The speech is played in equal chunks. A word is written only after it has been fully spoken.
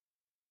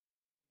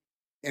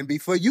And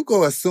before you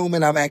go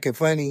assuming I'm acting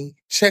funny,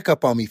 check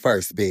up on me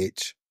first,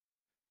 bitch.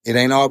 It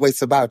ain't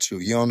always about you.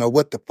 You don't know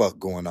what the fuck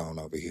going on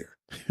over here.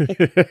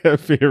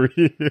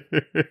 Period.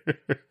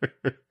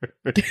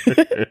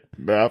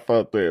 No, I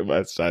felt that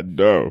much. I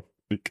know,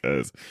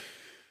 because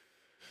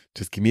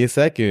just give me a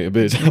second,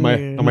 bitch.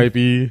 I might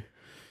be.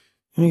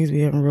 Niggas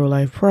be having real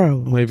life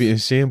problems. Might be in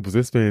shambles.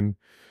 It's been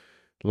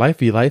life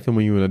be life, and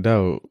when you an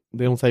adult,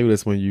 they don't tell you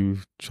this when you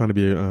trying to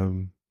be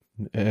an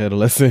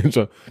adolescent.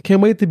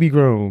 Can't wait to be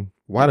grown.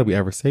 Why did we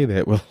ever say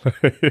that? Well,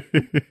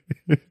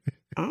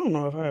 I don't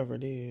know if I ever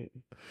did.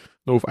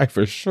 No, I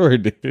for sure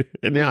did,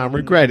 and now I'm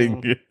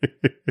regretting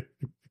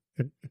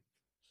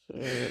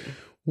it.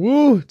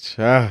 Woo,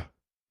 child.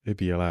 It'd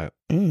be a lot.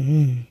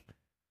 Mm-hmm.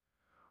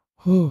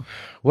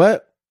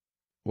 What?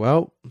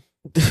 Well,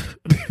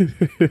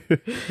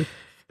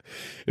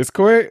 it's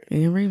Court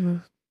and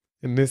Rima,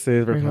 and this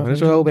is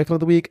Financial Back of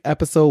the Week,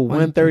 episode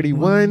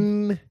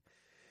 131,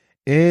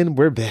 and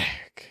we're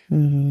back.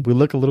 Mm-hmm. We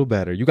look a little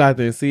better. You guys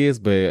didn't see us,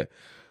 but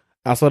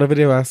I saw the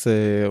video. I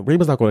said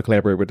Rima's not going to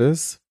collaborate with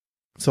us,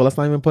 so let's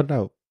not even put it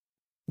out.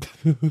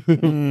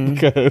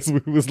 Because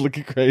we was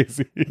looking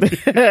crazy.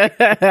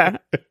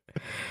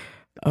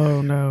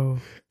 Oh no!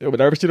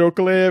 Whenever she don't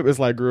collab, it's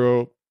like,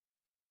 girl.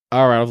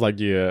 All right, I was like,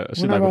 yeah.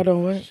 She Whenever not I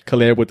don't what?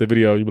 Collab with the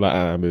video, you be like,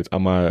 bitch, I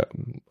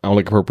don't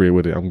look appropriate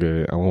with it. I'm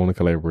good. I don't want to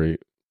collaborate.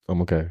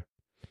 I'm okay.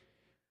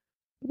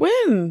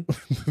 When?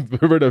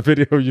 Remember the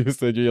video you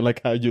said you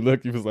like how you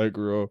look? You was like,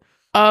 girl.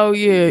 Oh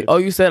yeah. Oh,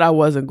 you said I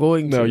wasn't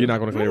going to. No, you're not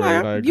going to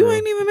collaborate. Like, you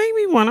ain't even make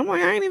me one. I'm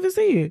like, I ain't even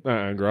see it.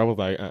 Girl. I was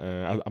like,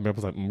 I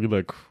was like, you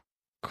look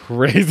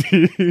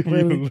crazy.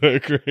 Really? You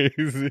look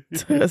crazy.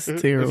 That's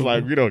terrible. It's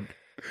like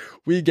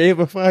we gave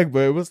a fuck, but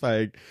it was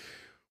like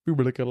we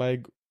were looking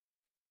like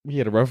we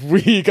had a rough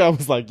week. I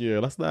was like, yeah,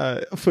 let's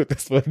not put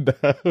this one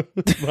down.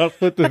 Let's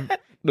put the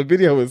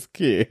video was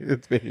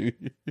kids, baby.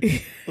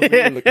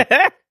 Looking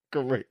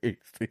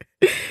crazy.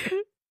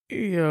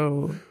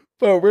 Yo.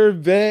 But we're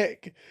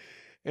back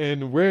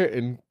and we're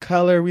in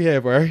color. We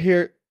have our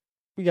hair.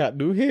 We got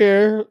new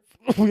hair.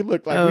 We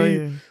look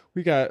like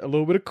we got a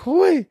little bit of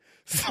koi.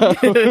 So,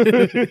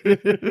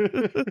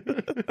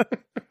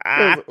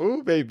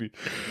 ooh, baby.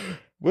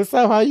 What's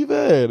up? How you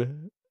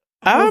been?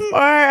 I'm all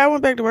right. I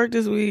went back to work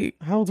this week.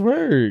 How's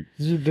work?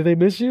 Did they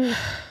miss you?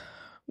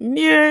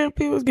 Yeah,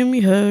 people was giving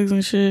me hugs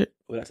and shit.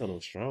 Well, that's a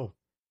little strong.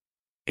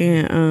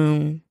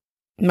 And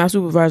my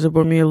supervisor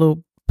brought me a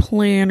little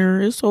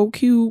planner. It's so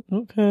cute.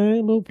 Okay,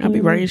 a little planner. I be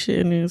writing shit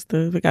in there and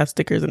stuff. It got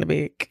stickers in the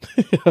back.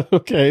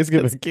 Okay, it's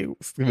good. That's cute.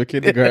 It's giving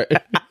kindergarten.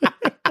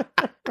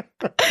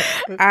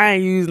 I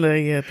ain't used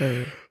nothing yet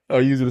though. Oh,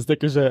 using the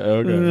stickers yet?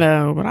 Okay.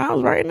 No, but I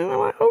was writing and I'm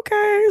like,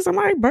 okay,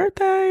 somebody's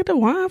birthday, the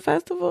wine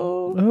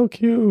festival. Oh,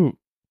 cute.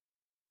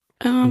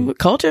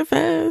 Culture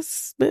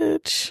Fest,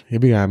 bitch. Yeah,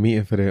 we got a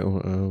meeting for that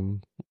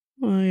on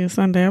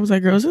Sunday. I was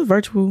like, girl, this is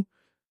virtual.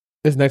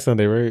 It's next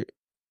Sunday, right?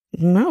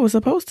 No, it's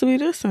supposed to be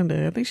this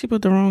Sunday. I think she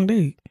put the wrong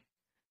date.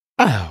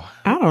 Oh.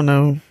 I don't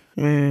know.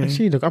 Man.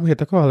 I'm hit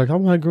the call.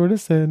 I'm like, girl,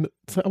 this ain't.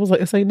 I was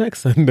like, this ain't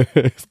next Sunday.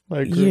 It's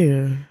like, girl.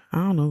 Yeah, I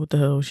don't know what the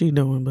hell she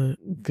doing, but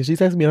because she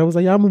texted me, and I was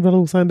like, yeah, I'm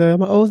available Sunday.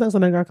 I'm like, oh, it's next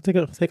Sunday. I can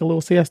take a little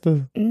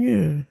siesta.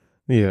 Yeah.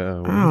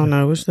 Yeah. I don't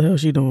know what the hell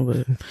she doing,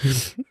 but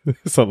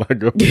it's a lot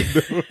going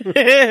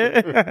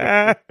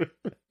on.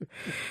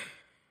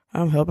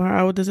 I'm helping her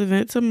out with this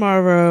event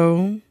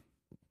tomorrow.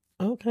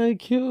 Okay,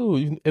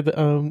 cute. At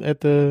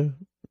the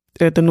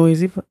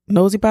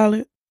Nosy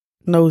Pilot,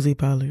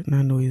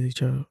 not Noisy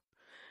Child.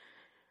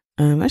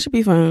 That should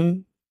be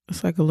fun.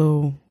 It's like a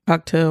little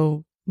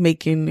cocktail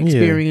making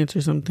experience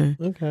or something.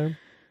 Okay.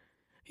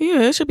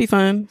 Yeah, it should be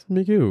fun.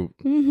 Be cute.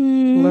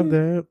 Mm-hmm. Love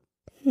that.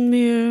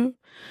 Yeah.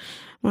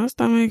 My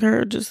stomach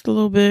hurt just a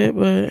little bit,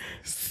 but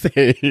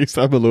same.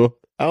 I'm a little.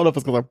 I don't know if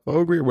it's because I'm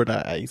hungry or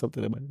not. I ate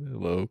something that might be a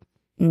little.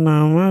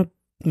 No,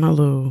 my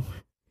little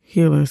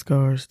healing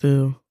scar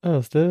still.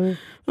 Oh, still.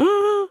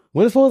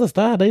 When it's supposed to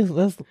stop?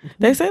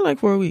 They say like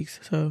 4 weeks.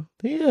 So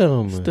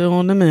damn. Still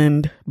on the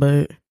mend,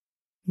 but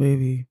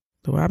baby.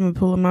 So I've been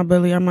pulling my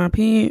belly out my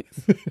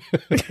pants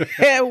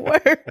at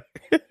work.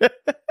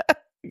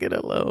 Get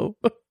a little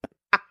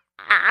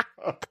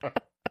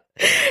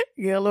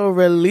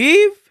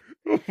relief.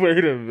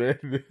 Wait a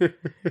minute.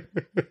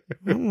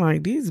 I'm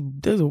like, this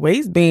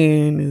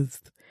waistband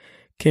is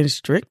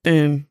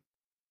constricting.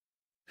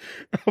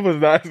 I was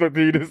not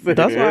expecting you to say that.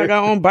 That's why I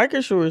got on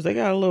biker shorts. They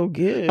got a little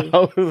give.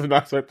 I was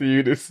not expecting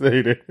you to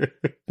say that.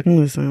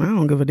 Listen, I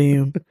don't give a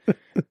damn.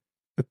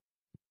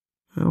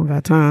 I don't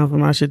got time for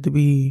my shit to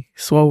be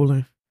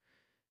swollen.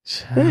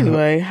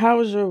 Anyway, how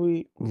was your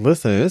week?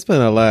 Listen, it's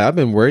been a lot. I've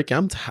been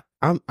working.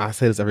 I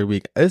say this every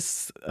week.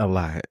 It's a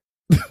lot.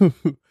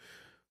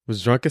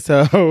 Was drunk as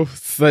hell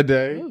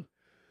Sunday.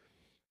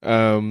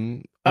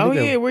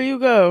 Where you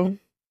go?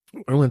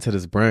 I went to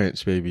this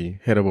brunch, baby.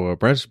 Had a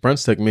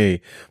brunch took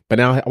me, but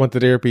now I went to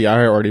therapy.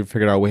 I already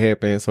figured out what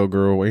happened. So,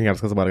 girl, we ain't got to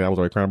discuss about it. I was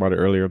already crying about it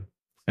earlier.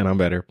 and I'm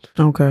better.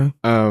 Okay.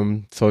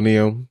 So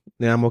Neil,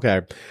 yeah, I'm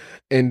okay.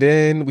 And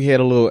then we had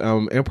a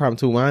little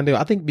impromptu wine deal.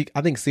 I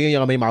think seeing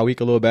y'all made my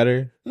week a little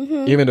better,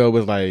 even though it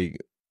was like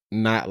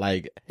not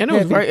like, and it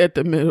was right at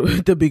the middle,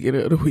 at the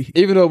beginning of the week.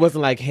 Even though it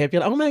wasn't like happy,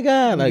 like, oh my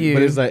god, like, Yeah.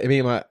 but it's like, I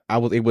mean, I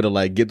was able to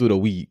like get through the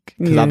week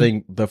because I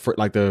think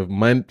the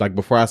month, like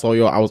before I saw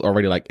y'all, I was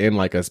already like in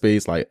like a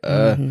space like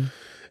and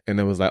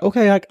it was like,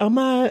 okay, like I'm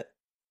not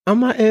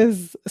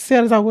as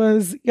sad as I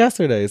was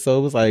yesterday, so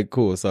it was like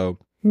cool. So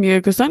yeah,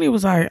 because Sonny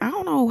was like, I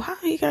don't know how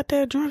he got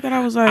that drunk, and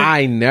I was like,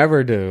 I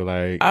never do.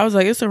 Like I was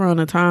like, it's around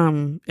the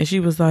time, and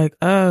she was like,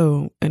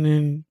 oh, and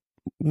then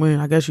when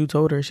I guess you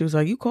told her, she was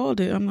like, you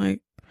called it. I'm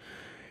like,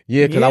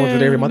 yeah, because I was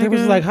there every month. They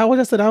was nigga. like, how was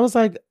yesterday? I was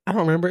like, I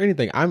don't remember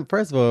anything. I'm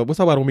first of all, we'll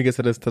talk about it when we get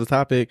to the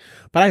topic,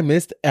 but I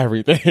missed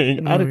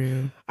everything.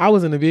 I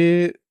was in the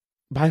bed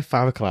by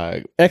 5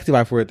 o'clock, actually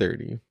by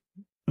 4:30.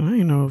 I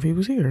didn't know if he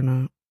was here or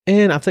not.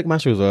 And I took my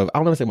shoes off.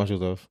 I'll never take my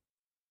shoes off.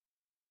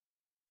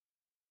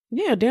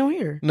 Yeah, down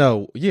here.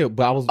 No, yeah,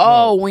 but I was.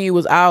 Oh, when you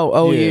was out.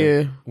 Oh,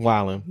 yeah.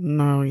 Wilding.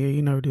 No, yeah,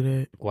 you never do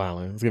that.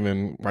 Wilding. It's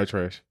giving white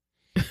trash.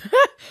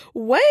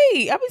 Wait,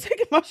 I be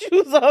taking my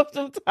shoes off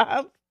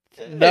sometimes.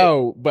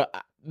 No, but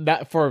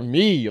not for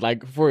me.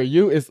 Like for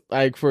you, it's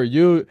like for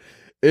you,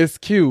 it's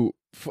cute.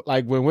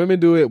 Like when women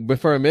do it, but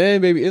for a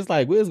man, baby, it's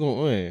like what is going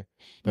on?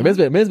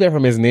 The men's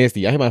bathroom is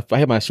nasty. I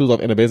had my shoes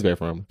off in the men's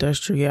bathroom. That's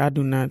true. Yeah, I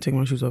do not take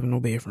my shoes off in no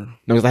bathroom.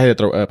 No, because I had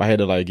to throw up. I had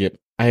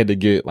to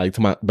get like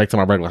back to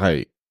my regular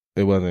height.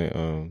 It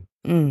wasn't.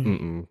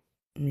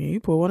 Yeah, you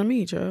put one of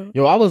me, child.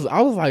 Yo, I was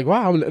like,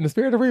 wow, I'm in the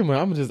spirit of Rima.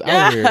 I'm just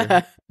out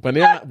here. But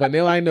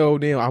now I know.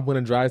 Now I'm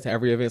gonna drive to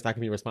every event so I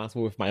can be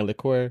responsible with my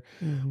liquor.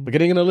 But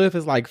getting in the lift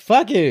is like,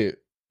 fuck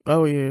it.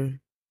 Oh yeah.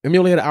 And me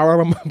only had an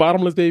hour on my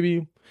bottomless,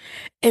 baby.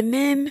 And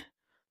then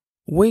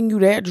when you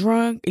that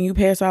drunk and you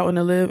pass out in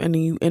the lift and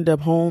then you end up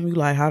home, you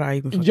like, how did I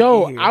even fucking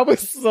Yo, get here? I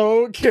was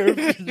so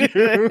confused.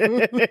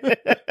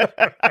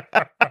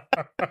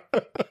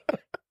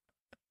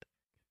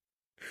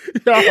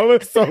 Yo, I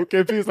was so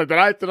confused. Like,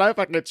 did I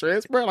fucking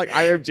transfer? Like,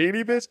 I am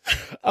Genie, bitch.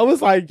 I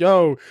was like,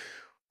 yo,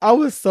 I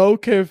was so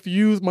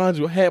confused. Mind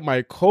you, I had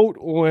my coat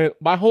on.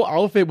 My whole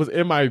outfit was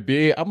in my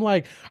bed. I'm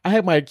like, I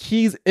had my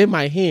keys in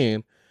my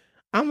hand.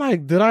 I'm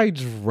like, did I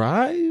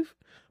drive?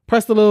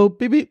 Press the little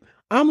beep beep.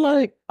 I'm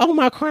like, oh,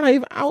 my car not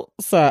even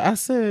outside. I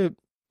said,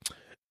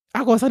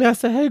 I go outside there. I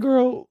said, hey,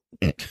 girl,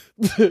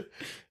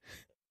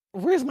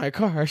 where's my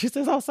car? She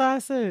says, outside. I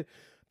said,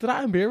 did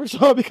I embarrass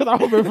y'all? Because I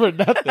don't remember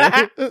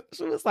nothing.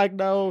 She was like,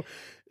 no,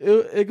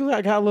 it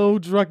got a little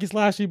drunky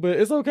slashy, but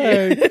it's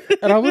okay.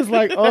 And I was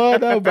like, oh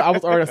no, but I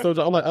was already so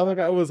drunk. I'm like, oh my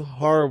God, it was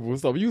horrible.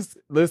 So you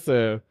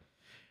listen.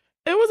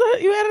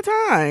 You had a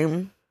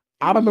time.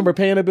 I remember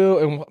paying a bill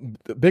and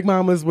Big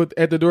Mama's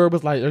at the door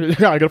was like, I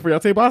got it for your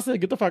table. I said,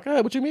 get the fuck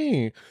out. What you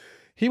mean?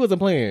 He wasn't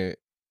playing.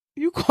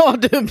 You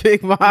called him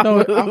Big Mama. No,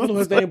 I don't know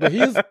his name, but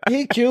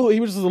he cute. He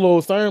was just a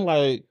little stern,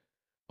 like,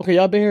 okay,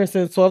 y'all been here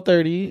since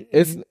 12:30.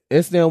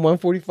 It's now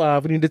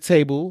 1:45. We need a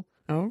table.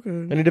 Okay.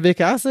 I need a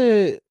vacation. I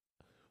said,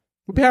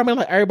 we pay our man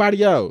like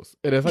everybody else.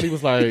 And then Sonny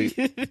was like,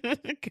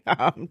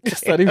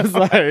 Sonny was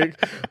like,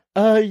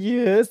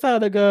 yeah, it's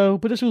time to go.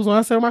 Put the shoes on.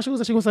 I said, where my shoes?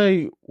 And she was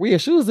say, where your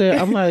shoes at?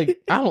 I'm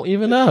like, I don't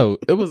even know.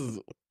 It was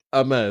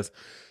a mess.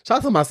 Shout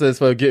out to my sis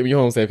for getting me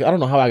home safe. I don't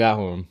know how I got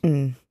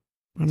home.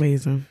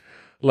 Amazing.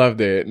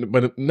 Loved it,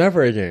 but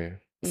never again.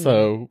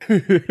 So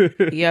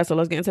yeah, so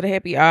let's get into the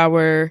happy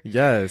hour.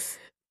 Yes.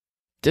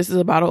 This is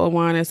a bottle of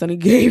wine that Sonny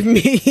gave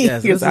me.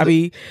 Yes, because I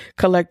be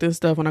collecting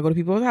stuff when I go to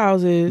people's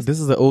houses. This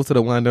is an ode to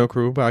the Wind Down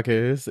Crew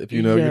podcast. If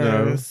you know, you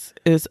know.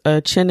 It's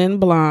a Chenin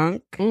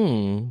Blanc.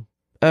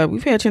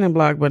 We've had Chenin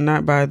Blanc, but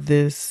not by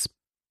this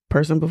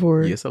person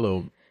before. Yes, a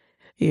little.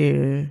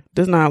 Yeah.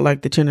 This not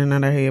like the Chenin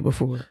that I had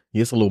before.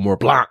 Yes, a little more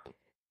Blanc.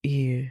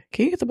 Yeah.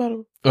 Can you get the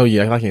bottle? Oh,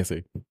 yeah, I can't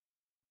see.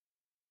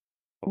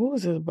 What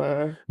was it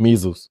by?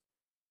 Measles.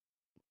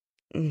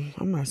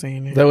 I'm not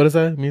saying that. Is that what it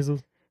said?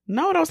 Measles?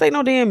 No, don't say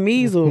no damn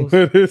measles.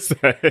 What did it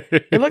say?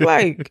 It looked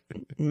like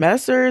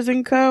Messers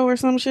and Co. or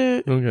some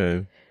shit.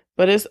 Okay.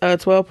 But it's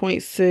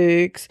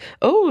 12.6.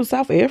 Oh,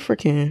 South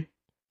African.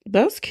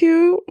 That's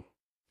cute.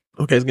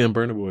 Okay, it's getting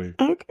Burna Boy.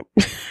 Okay.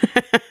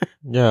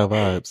 Yeah,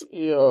 vibes.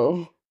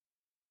 Yo.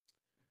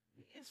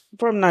 It's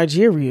from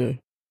Nigeria.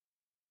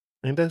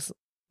 Ain't that's...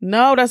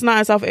 No, that's not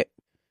in South Africa.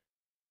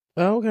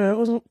 Oh,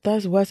 okay.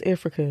 That's West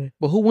Africa.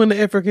 But who won the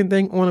African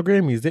thing on the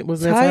Grammys?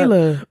 Was that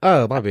Tyler.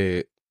 Oh, my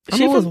bad. Is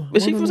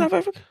she from South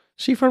Africa?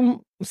 She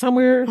from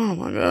somewhere. Oh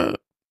my God.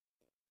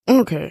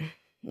 Okay.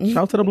 Shout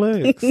out to the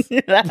Blacks.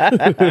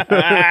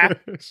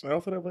 Shout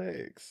out to the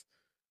Blacks.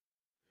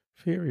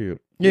 Period.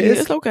 Yeah,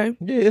 it's okay.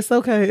 Yeah, it's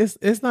okay.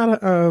 It's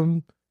not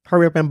a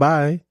hurry up and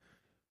buy.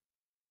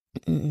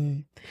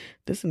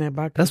 This and that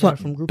back. That's why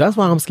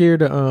I'm scared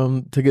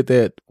to get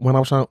that when I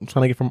was trying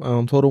to get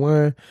from Total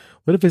Wine.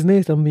 What if it's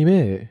next? I'm gonna be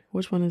mad.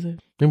 Which one is it?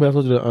 Remember I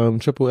told you the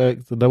triple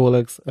X, the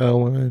double XL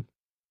wine.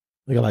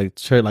 They got like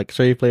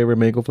cherry flavor,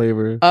 mango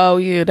flavor. Oh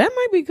yeah, that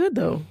might be good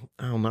though.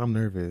 I don't know. I'm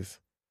nervous.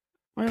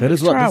 Well,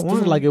 Cause this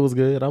like it was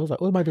good. I was like,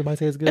 oh, it might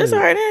taste good. It's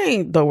alright. It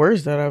ain't the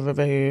worst that I've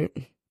ever had.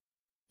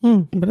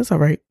 But it's all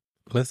right.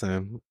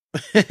 Listen.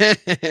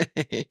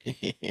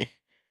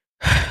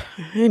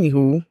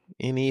 Anywho.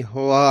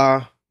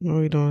 What are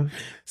we doing?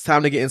 It's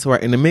time to get into our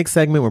In the Mix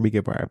segment where we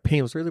give our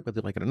opinions, really, whether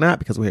they like it or not,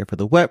 because we're here for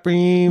the wet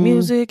dream.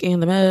 Music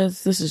and the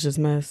mess. This is just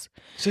mess.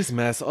 It's just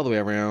mess all the way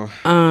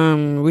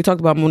around. We talked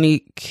about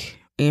Monique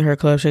in her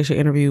Club Shay Shay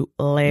interview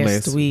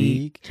last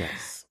week.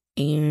 Yes.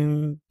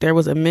 And there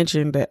was a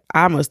mention that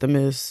I must have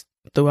missed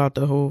throughout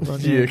the whole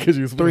because you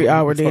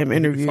 3-hour damn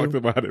interview. Talked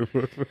about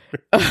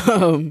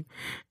it.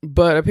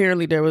 But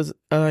apparently there was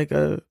like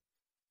a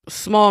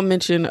small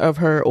mention of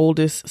her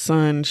oldest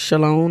son,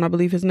 Shalon, I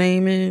believe his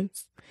name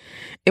is.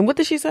 And what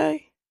did she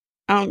say?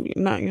 You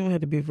don't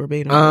have to be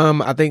verbatim.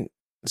 I think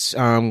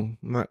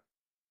not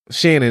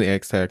Shannon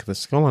asked her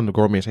because going on the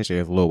Gourmet Shay Shay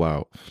is a little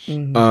wild.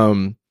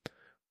 Mm-hmm.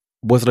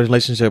 What's the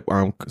relationship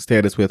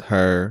status with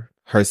her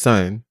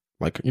son?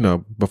 Like,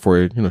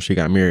 before she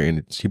got married,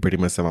 and she pretty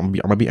much said, "I'm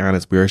gonna be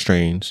honest, we're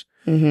estranged."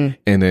 Mm-hmm.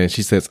 And then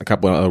she says a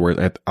couple of other words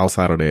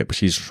outside of that, but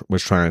she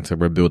was trying to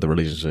rebuild the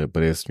relationship,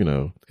 but it's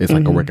it's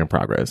like a work in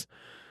progress.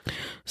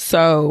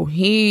 So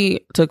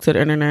he took to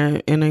the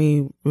internet in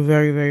a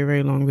very, very,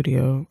 very long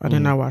video. I did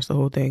not watch the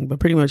whole thing, but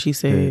pretty much he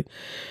said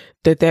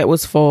that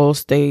was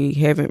false. They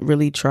haven't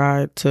really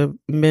tried to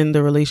mend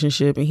the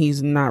relationship, and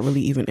he's not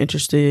really even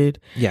interested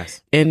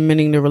in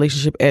mending the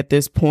relationship at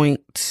this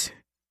point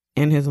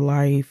in his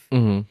life.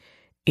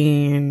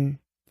 And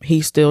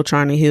he's still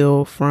trying to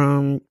heal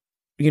from,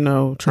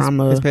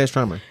 trauma. His past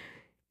trauma.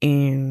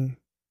 And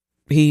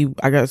he,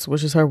 I guess,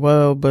 wishes her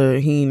well, but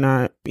he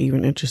not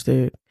even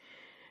interested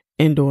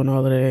in doing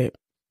all of that.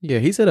 Yeah,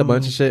 he said a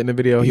bunch of shit in the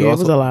video. He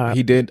also, it was a lot.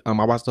 He did. I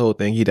watched the whole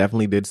thing. He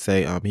definitely did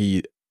say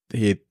he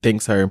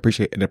thanks her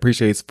and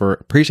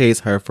appreciates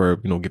her for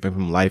giving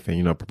him life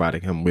and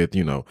providing him with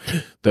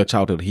the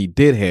childhood he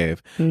did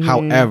have.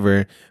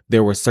 However,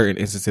 there were certain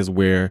instances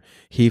where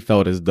he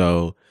felt as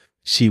though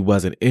she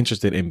wasn't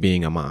interested in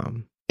being a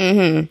mom.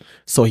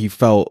 So he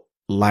felt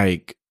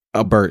like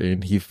a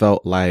burden. He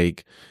felt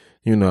like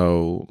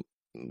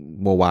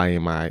well, why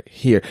am I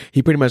here?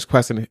 He pretty much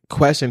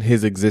questioned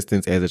his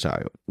existence as a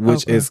child,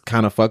 which is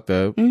kind of fucked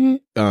up.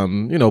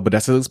 But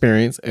that's his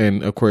experience.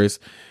 And of course,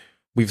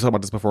 we've talked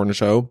about this before in the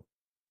show.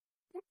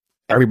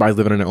 Everybody's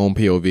living in their own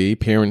POV.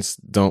 Parents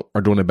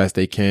are doing the best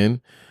they can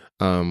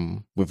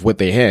with what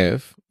they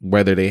have,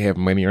 whether they have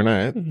money or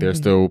not. They're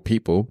still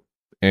people,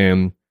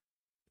 and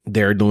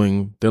they're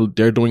doing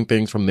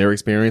things from their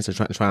experience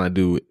and trying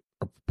to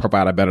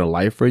provide a better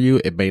life for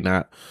you. It may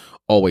not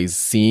always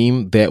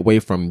seem that way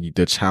from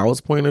the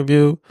child's point of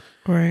view,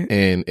 right?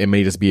 And it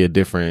may just be a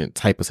different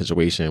type of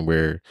situation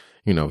where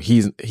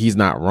he's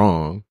not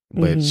wrong,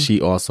 but she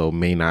also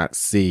may not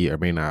see or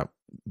may not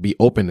be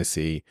open to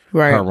see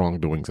her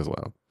wrongdoings as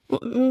well,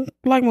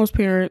 like most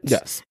parents.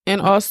 Yes.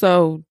 And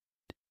also,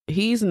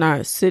 he's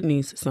not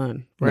Sydney's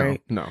son,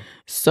 right? No.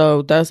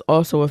 So that's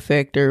also a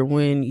factor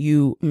when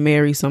you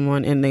marry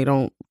someone and they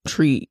don't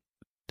treat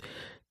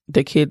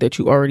the kid that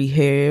you already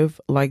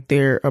have like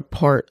they're a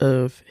part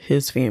of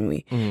his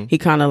family. He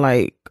kind of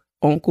like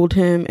uncled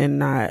him and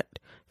not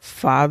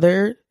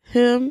fathered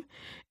him.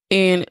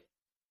 And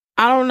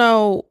I don't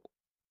know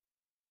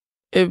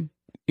if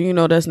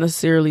that's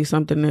necessarily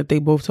something that they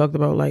both talked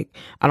about. Like,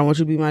 I don't want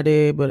you to be my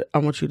dad, but I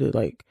want you to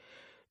like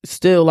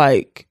still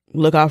like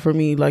look out for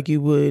me like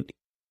you would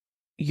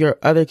your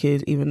other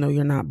kids, even though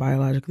you're not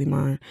biologically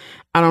mine.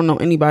 I don't know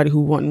anybody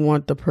who wouldn't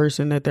want the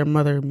person that their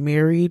mother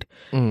married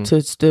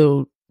to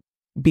still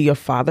be a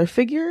father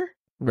figure,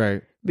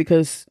 right?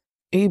 Because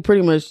he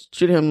pretty much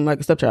treated him like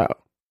a stepchild.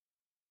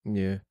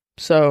 Yeah.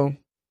 So,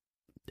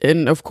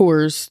 and of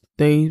course,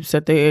 they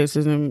set their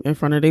asses in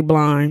front of their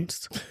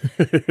blinds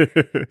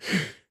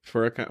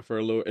for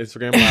a little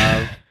Instagram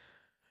live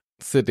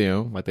sit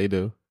down like they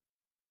do,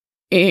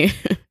 and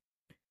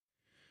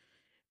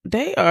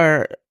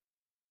they're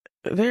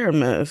a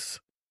mess.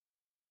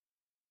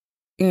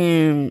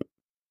 And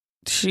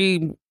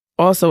she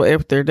also,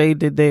 after they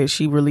did that,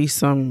 she released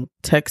some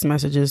text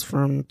messages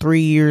from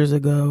 3 years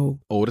ago.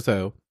 Old as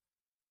hell.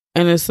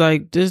 And it's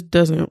like, this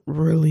doesn't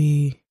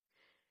really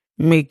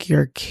make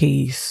your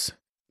case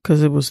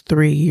because it was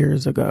 3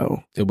 years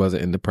ago. It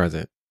wasn't in the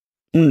present.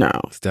 No.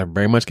 It's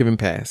very much given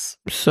pass.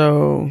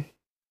 So,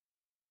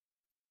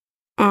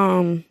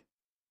 I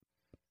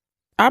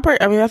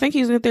think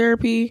he's in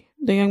therapy,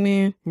 the young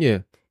man. Yeah.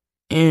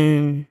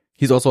 And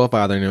he's also a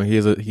father now. He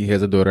has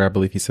a daughter. I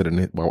believe he said in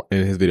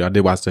his video. I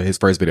did watch his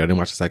first video. I didn't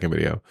watch the second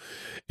video.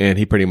 And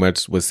he pretty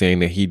much was saying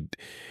that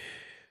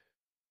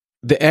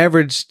the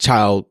average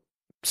child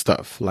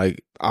stuff,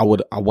 like I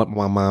want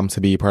my mom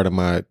to be part of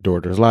my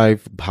daughter's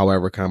life.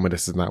 However,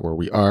 this is not where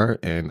we are,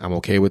 and I'm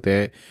okay with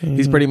that.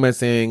 He's pretty much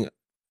saying,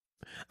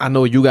 I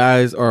know you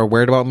guys are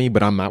worried about me,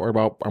 but I'm not worried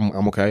about.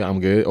 I'm okay.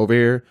 I'm good over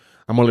here.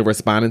 I'm only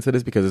responding to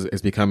this because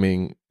it's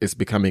becoming a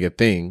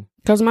thing.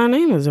 Because my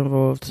name is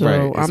involved,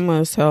 so I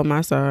must tell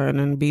my side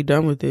and be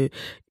done with it.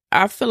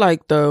 I feel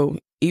like, though,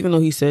 even though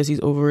he says he's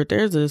over it,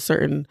 there's a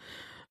certain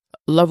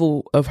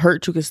level of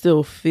hurt you can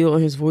still feel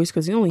in his voice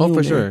because he's only human.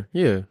 For sure,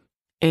 yeah.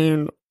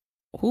 And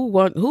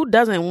who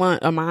doesn't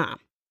want a mom?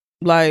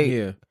 Like,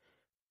 Yeah.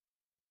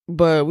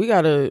 but we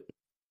gotta.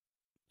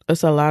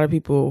 It's a lot of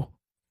people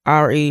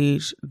our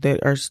age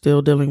that are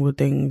still dealing with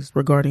things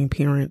regarding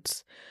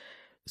parents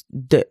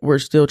that we're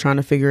still trying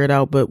to figure it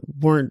out, but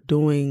weren't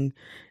doing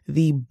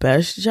the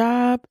best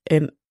job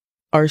and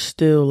are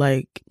still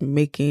like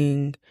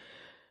making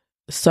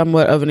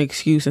somewhat of an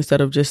excuse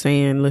instead of just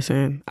saying,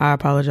 listen, I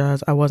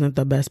apologize. I wasn't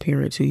the best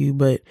parent to you,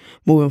 but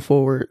moving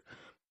forward,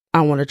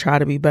 I want to try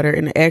to be better.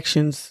 And the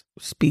actions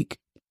speak,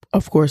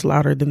 of course,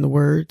 louder than the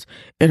words,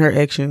 and her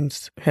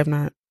actions have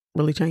not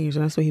really changed.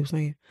 And that's what he was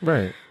saying.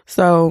 Right.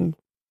 So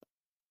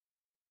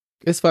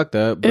it's fucked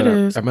up. But it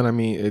is. I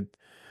mean, it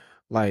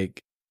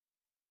like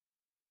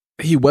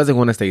he wasn't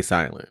going to stay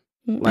silent.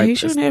 Like he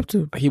shouldn't have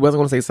to. He wasn't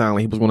going to stay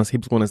silent. He was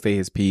going to stay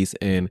his peace,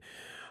 and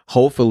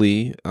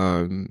hopefully,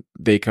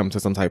 they come to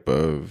some type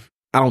of.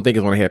 I don't think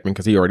it's going to happen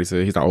because he already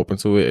said he's not open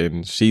to it,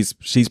 and she's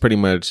pretty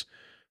much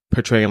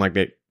portraying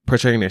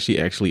that she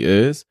actually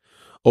is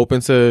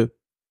open to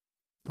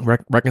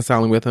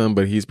reconciling with him.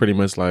 But he's pretty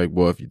much like,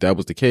 well, if that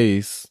was the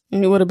case,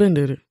 you would have been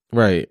did it,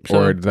 right?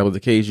 So, or if that was the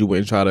case, you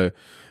wouldn't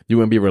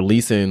be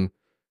releasing.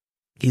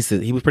 He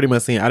said he was pretty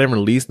much saying, I didn't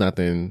release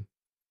nothing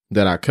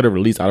that I could have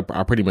released. I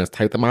pretty much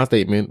typed up my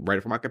statement right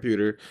from my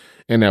computer,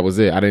 and that was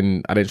it. I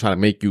didn't try to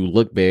make you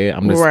look bad.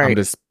 I'm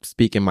just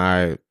speaking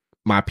my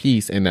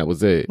piece, and that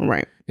was it.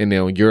 Right. And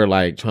then you're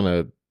like trying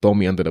to throw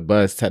me under the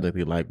bus,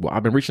 technically. Like, well,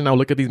 I've been reaching out.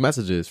 Look at these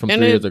messages from 3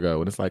 years ago,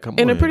 and it's like, come on.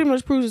 And it pretty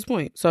much proves his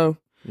point. So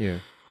yeah.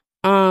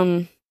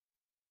 My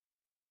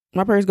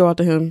prayers go out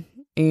to him,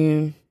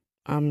 and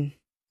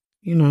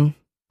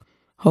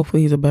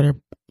hopefully he's a better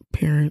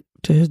parent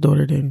to his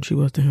daughter than she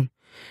was to him.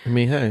 I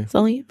mean, hey,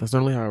 so, that's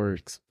normally how it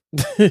works.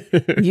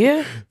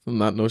 Yeah.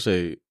 Not no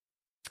shade.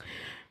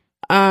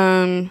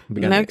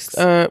 Next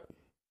up,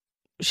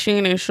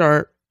 Shannon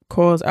Sharpe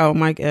calls out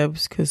Mike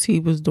Epps because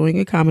he was doing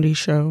a comedy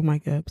show,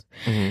 Mike Epps,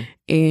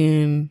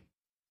 and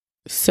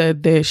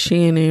said that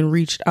Shannon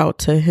reached out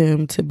to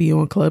him to be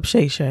on Club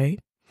Shay Shay.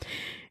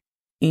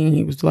 And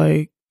he was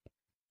like,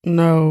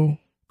 no.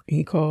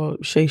 He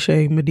called Shay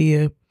Shay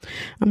Medea.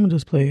 I'm going to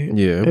just play it.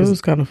 Yeah. It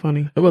was kind of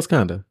funny. It was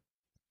kind of.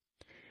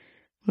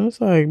 I was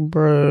like,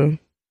 bruh.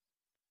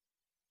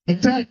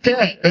 That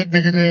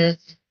nigga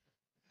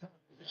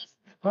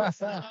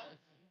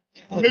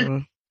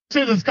there.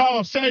 Shit is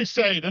called Shay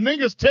Shay. The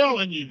nigga's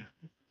telling you.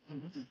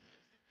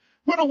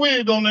 Put a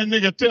wig on that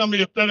nigga. Tell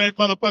me if that ain't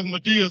motherfucking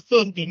Medea's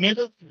sister,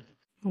 nigga.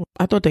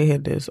 I thought they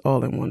had this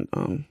all in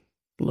one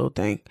little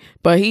thing.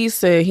 But he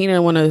said he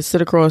didn't want to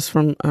sit across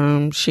from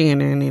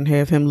Shannon and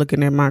have him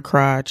looking at my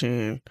crotch,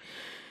 and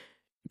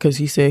because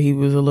he said he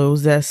was a little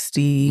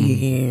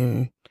zesty,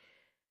 and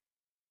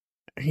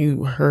he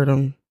heard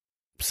him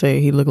say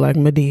he looked like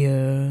Medea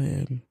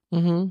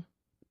and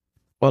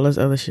all this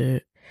other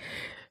shit.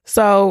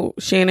 So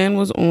Shannon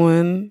was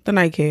on the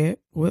Nightcap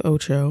with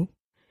Ocho,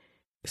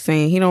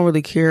 saying he don't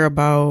really care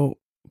about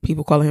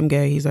people calling him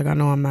gay. He's like, I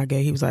know I'm not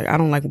gay. He was like, I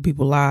don't like when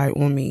people lie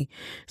on me,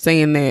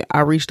 saying that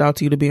I reached out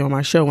to you to be on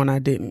my show and I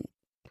didn't.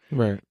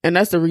 Right. And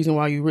that's the reason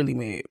why you really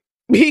mad.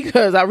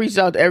 Because I reached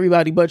out to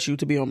everybody but you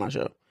to be on my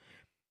show.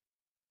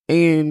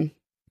 And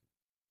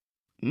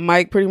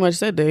Mike pretty much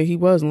said that he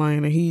was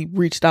lying and he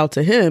reached out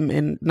to him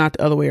and not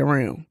the other way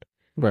around.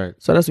 Right.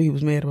 So that's what he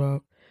was mad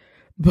about.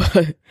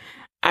 But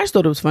I just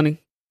thought it was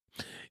funny.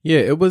 Yeah,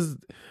 it was.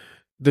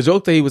 The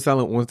joke that he was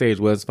telling on stage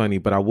was funny,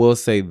 but I will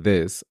say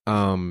this.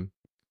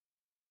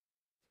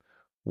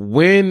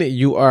 When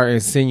you are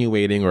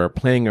insinuating or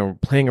playing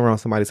around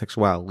somebody's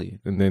sexuality,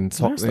 and then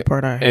that's the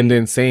part I hate. and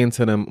then saying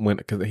to them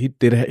because he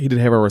did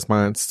have a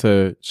response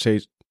to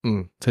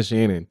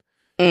Shannon.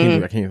 I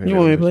can't think you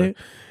want me to play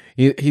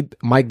it?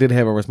 Mike did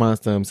have a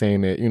response to him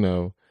saying that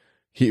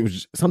he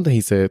was something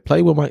he said.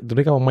 Play with Mike. Did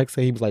they call Mike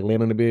say he was like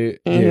laying on the bed?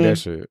 Yeah, that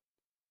shit.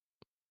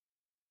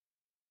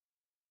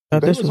 They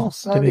was on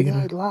Saturday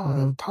Night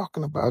Live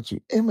talking about you,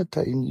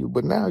 imitating you,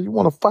 but now you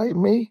want to fight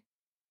me?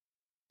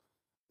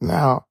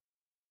 Now,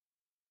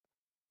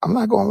 I'm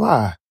not going to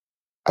lie.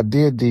 I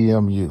did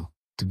DM you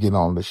to get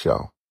on the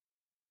show.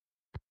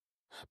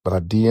 But I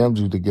DM'd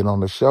you to get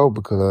on the show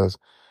because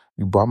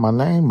you brought my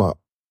name up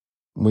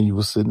when you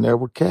were sitting there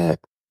with Kat.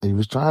 He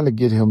was trying to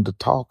get him to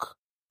talk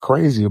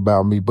crazy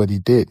about me, but he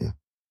didn't.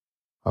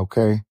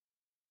 Okay?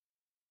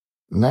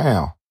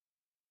 Now,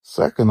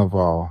 second of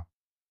all,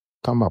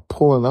 talking about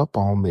pulling up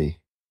on me.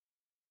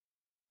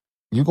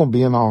 You're going to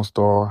be an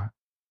all-star.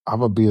 I'm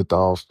going to be at the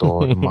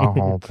all-star in my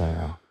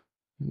hometown.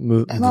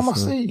 And I'm going to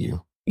see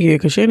you. Yeah,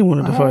 because Shannon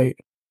wanted to fight.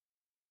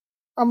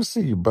 I'm going to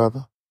see you,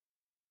 brother.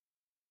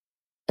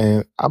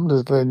 And I'm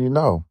just letting you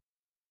know.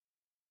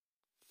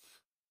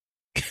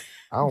 I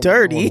don't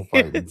Dirty. Do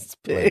no fighting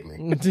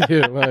lately.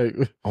 Yeah, like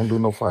I don't do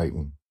no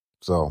fighting.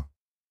 So,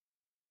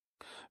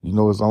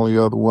 there's only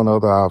one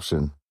other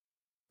option.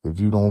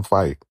 If you don't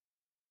fight,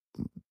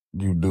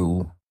 you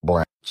do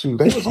blank. Shoot,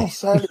 they was on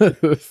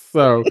Saturday.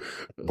 So,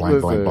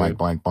 blank.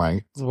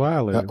 It's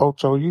wild. Now,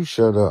 Ocho, you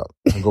shut up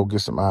and go get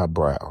some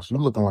eyebrows. You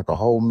looking like a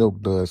whole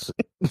milk dud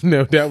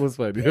No, that was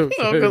funny. Because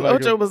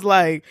Ocho was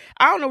like,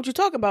 I don't know what you're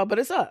talking about, but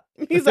it's up.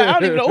 He said, I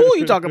don't even know who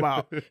you talking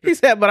about. He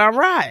said, but I'm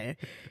riding.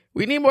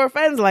 We need more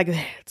friends like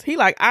that. He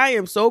like, I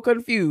am so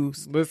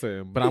confused.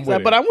 Listen, but I'm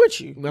like, but I'm with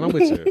you. But I'm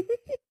with you.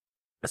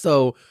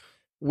 So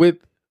with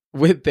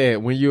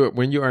that, when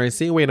you are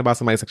insinuating about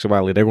somebody's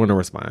sexuality, they're going to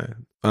respond.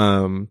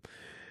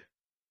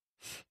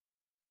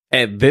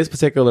 At this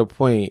particular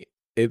point,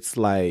 it's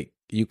like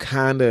you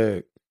kind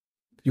of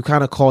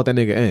called that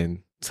nigga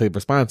in to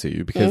respond to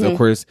you because, of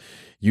course,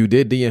 you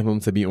did DM him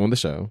to be on the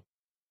show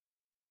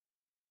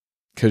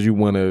because you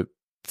want to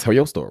tell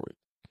your story.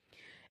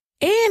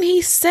 And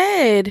he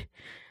said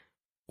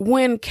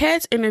when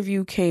Kat's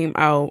interview came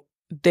out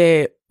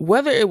that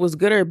whether it was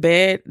good or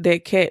bad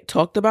that Kat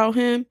talked about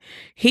him,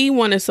 he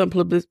wanted some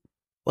publicity.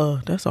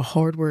 That's a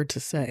hard word to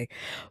say.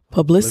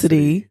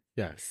 Publicity.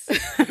 Yes.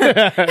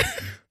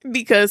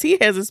 Because he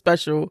has a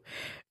special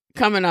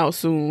coming out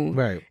soon.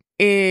 Right.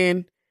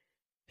 And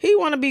he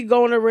want to be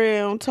going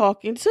around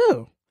talking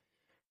too.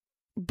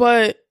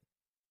 But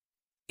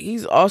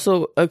he's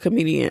also a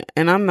comedian.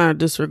 And I'm not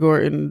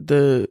disregarding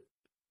the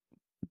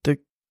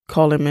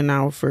call him in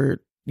now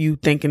for you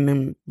thinking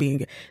them being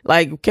gay.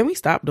 Like, can we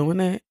stop doing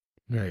that?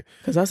 Right.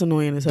 Because that's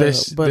annoying as hell.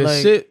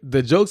 But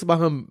the jokes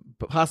about him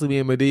possibly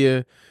being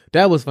Medea,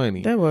 that was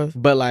funny. That was.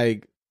 But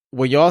like,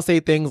 when y'all say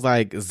things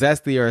like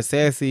zesty or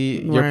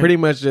sassy, you're pretty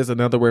much just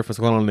another word for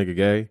calling a nigga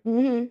gay.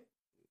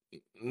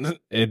 Mm-hmm.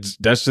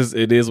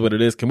 It is what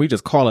it is. Can we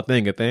just call a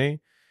thing a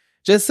thing?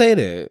 Just say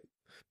that.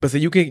 But so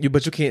you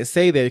can't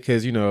say that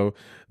because they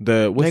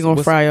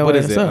gonna fry your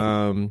ass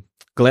up.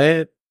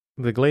 Glad,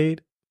 the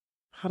Glade,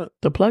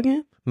 the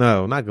plugin?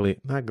 No, not Glade,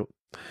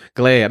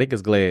 Glad. I think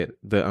it's Glad.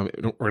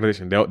 The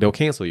organization they'll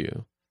cancel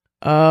you.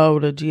 Oh,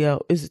 the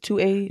GL. Is it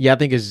 2A? Yeah, I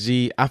think it's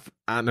G.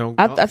 I know.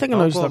 I think I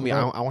know what you're talking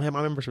about. I don't have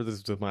my membership.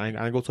 I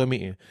didn't go to a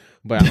meeting,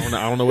 but I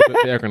don't know what the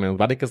acronym is.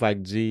 But I think it's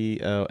like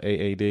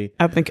GLAAD.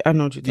 I think I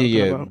know what you're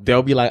talking about.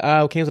 They'll be like,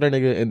 "Oh, cancel that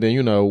nigga," and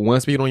then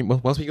once we get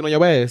on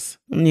your ass,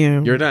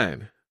 you're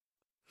done.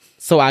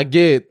 So I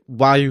get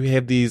why you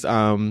have these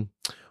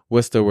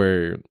what's the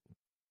word?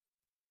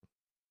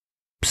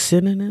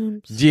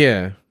 Synonyms.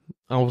 Yeah,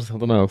 I was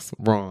something else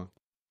wrong.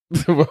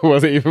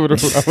 Wasn't even. I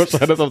was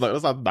trying to.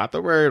 That's not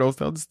the word. Don't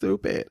sound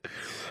stupid.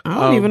 I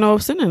don't even know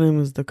if synonym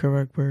is the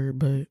correct word,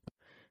 but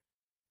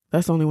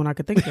that's the only one I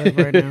could think of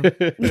right now.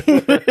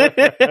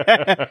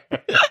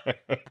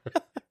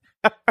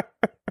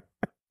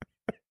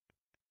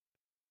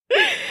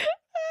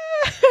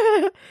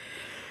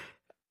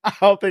 I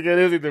don't think it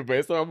is either.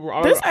 But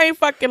so this ain't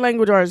fucking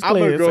language arts class,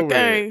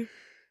 okay?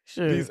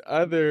 Sure. These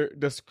other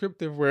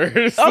descriptive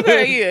words.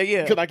 Okay,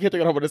 yeah. Because I can't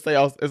think of what to say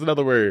else. It's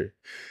another word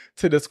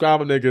to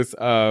describe a nigga's,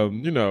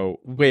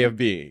 way of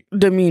being.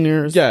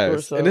 Demeanor.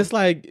 Yes. So. And it's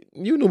like,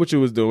 you knew what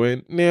you was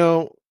doing.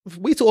 Now,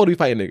 we too old to be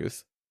fighting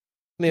niggas.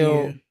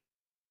 Now,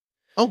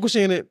 Uncle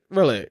Shannon,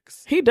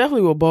 relax. He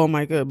definitely will ball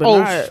Mike up,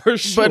 but for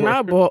sure.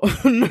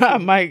 But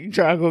not Mike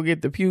try to go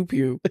get the pew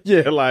pew.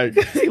 Yeah, like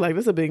he like,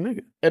 this a big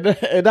nigga. And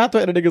I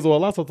thought the niggas will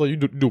allow something. You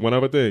do one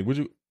other thing. Would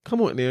you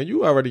come on now?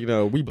 You already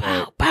know we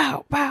black.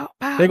 Pow.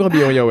 They're gonna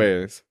be on your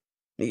ass.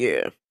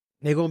 Yeah.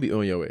 They're gonna be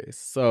on your ass.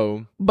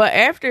 So but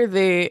after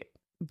that,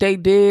 they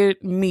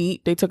did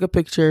meet, they took a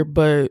picture,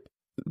 but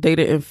they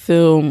didn't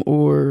film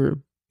or,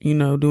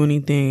 do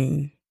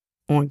anything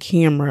on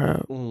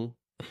camera.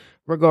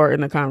 Regarding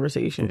the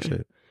conversation. Oh,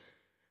 shit.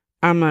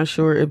 I'm not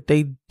sure if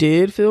they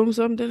did film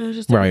something and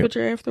just took a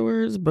picture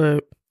afterwards,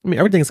 but I mean,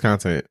 everything's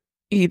content.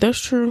 Yeah, that's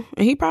true.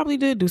 And he probably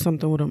did do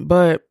something with him,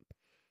 but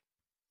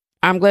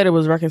I'm glad it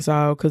was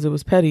reconciled because it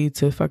was petty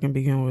to fucking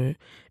begin with.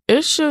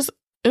 It's just,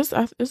 it's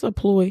a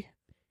ploy.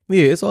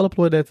 Yeah, it's all a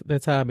ploy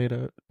that Ty made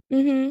up.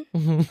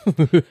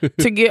 Mm-hmm.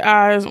 To get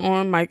eyes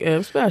on Mike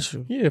Epps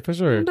special. Yeah, for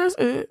sure. That's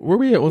it. Where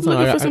we at one time?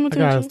 I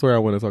got a story I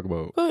want to talk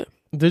about. What?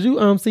 Did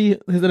you see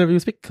his interview?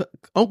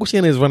 Uncle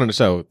Shannon is running the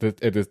show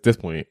at this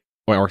point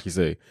on RKC.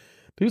 Did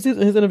you see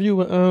his interview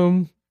with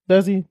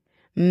Desi?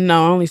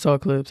 No, I only saw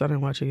clips. I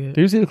didn't watch it yet.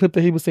 Did you see the clip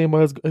that he was saying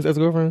about his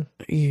girlfriend?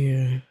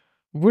 Yeah.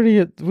 What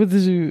did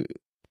you?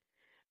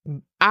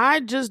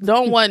 I just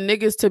don't want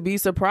niggas to be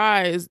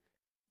surprised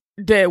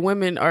that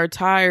women are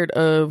tired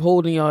of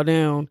holding y'all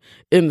down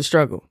in the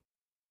struggle.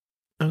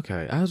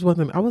 Okay, I was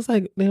wondering. I was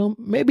like,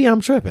 maybe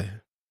I'm tripping.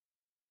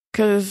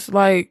 Cause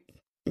like,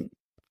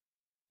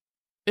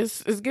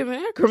 it's giving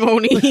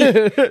acrimony.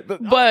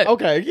 But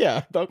okay,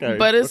 yeah, okay.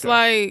 But it's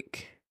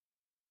like,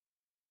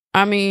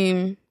 I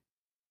mean,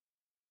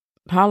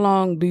 how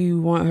long do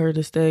you want her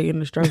to stay in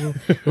the struggle?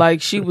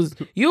 Like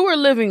you were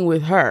living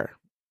with her,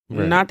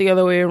 not the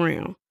other way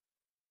around.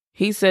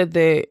 He said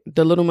that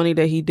the little money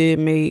that he did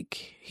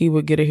make, he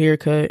would get a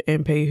haircut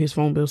and pay his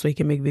phone bill so he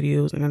can make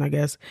videos. And then I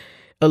guess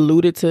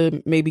alluded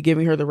to maybe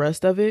giving her the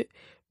rest of it.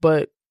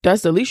 But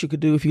that's the least you could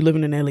do if you're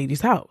living in that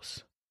lady's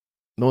house.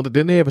 No,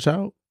 didn't they have a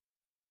child?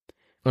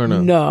 Or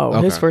no? No,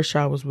 okay. His first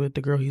child was with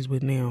the girl he's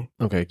with now.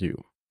 Okay,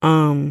 cute.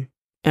 And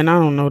I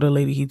don't know the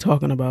lady he's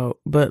talking about,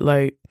 but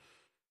like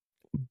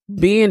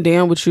being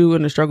down with you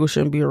in the struggle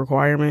shouldn't be a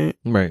requirement.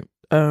 Right.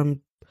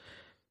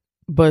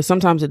 But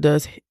sometimes it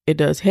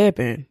does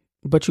happen.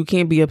 But you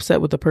can't be upset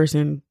with the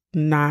person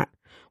not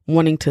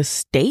wanting to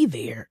stay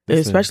there,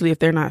 especially if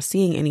they're not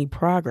seeing any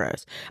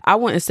progress. I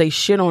wouldn't say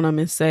shit on them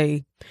and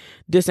say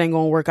this ain't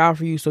gonna work out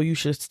for you, so you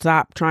should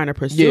stop trying to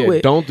pursue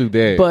it. Don't do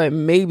that. But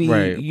maybe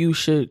you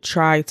should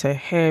try to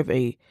have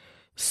a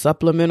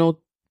supplemental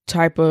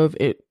type of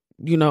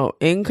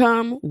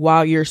income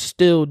while you're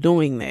still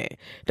doing that.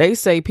 They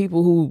say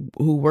people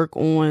who work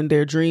on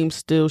their dreams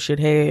still should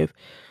have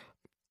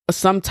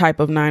some type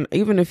of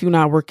even if you're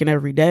not working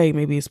every day,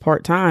 maybe it's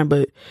part-time,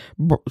 but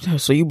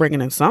so you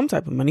bringing in some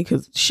type of money,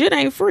 because shit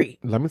ain't free.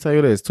 Let me tell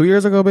you this, 2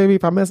 years ago, baby,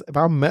 if I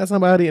met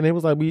somebody and it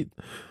was like, I'm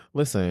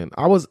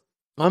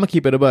gonna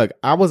keep it a buck,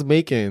 I was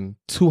making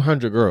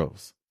 200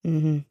 girls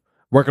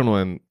working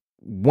on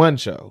one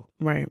show.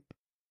 Right.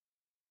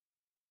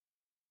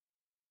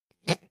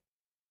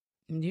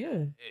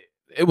 Yeah.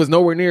 It was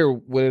nowhere near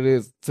what it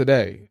is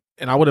today.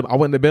 And I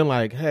wouldn't have been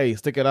like, hey,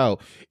 stick it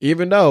out.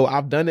 Even though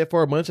I've done it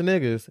for a bunch of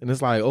niggas. And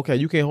it's like, okay,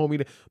 you can't hold me.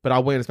 But I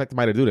wouldn't expect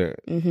somebody to do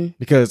that.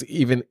 Because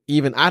even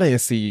I didn't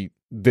see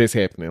this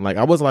happening. Like,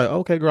 I was like,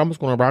 okay, girl, I'm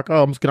just going to rock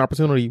out. I'm just getting an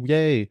opportunity.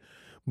 Yay.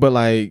 But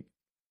like,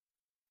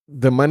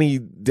 the money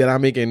that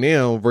I'm making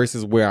now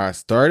versus where I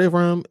started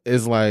from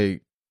is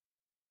like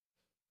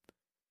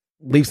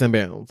leaps and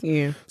bounds.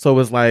 Yeah. So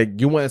it's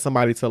like, you want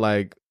somebody to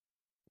like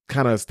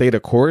kind of stay the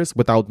course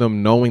without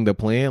them knowing the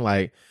plan.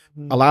 Like,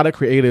 a lot of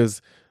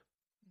creatives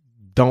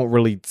don't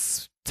really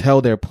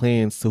tell their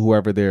plans to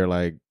whoever they're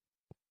like,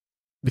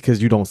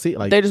 because you don't see it.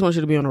 Like, they just want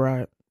you to be on the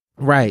ride,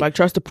 right? Like,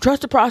 trust the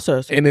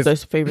process. And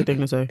that's the favorite thing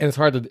to say. And it's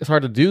hard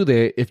to do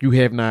that if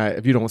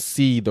you don't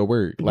see the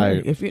work.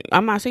 Like,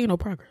 I'm not seeing no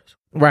progress,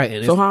 right?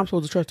 And so how I'm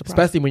supposed to trust the process,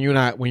 especially when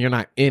you're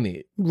not in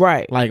it,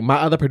 right? Like, my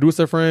other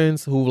producer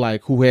friends who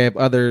have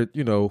other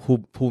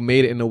who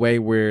made it in a way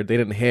where they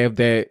didn't have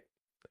that.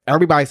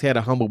 Everybody's had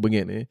a humble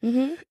beginning,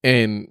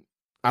 and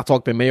I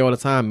talk to May all the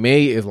time.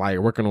 May is like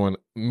working on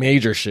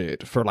major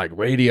shit for like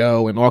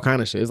radio and all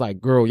kind of shit. It's like,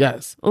 girl,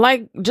 yes.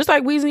 Like, just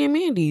like Weezy and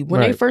Mandy,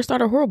 when they first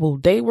started Horrible,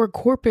 they were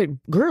corporate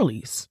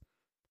girlies.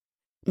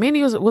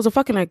 Mandy was a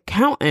fucking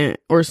accountant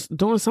or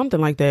doing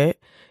something like that,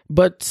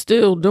 but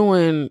still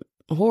doing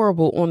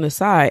Horrible on the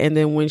side. And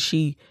then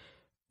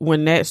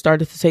when that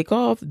started to take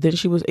off, then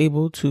she was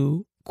able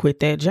to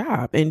quit that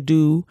job and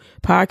do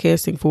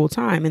podcasting full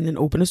time, and then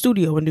open a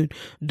studio and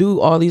do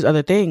all these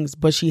other things.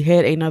 But she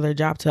had another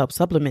job to help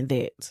supplement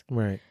that.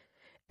 Right.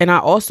 And I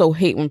also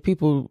hate when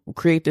people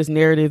create this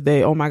narrative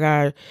that, oh my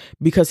God,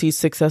 because he's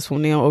successful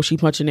now, oh, she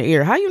punching the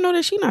air. How you know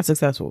that she not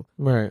successful?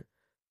 Right.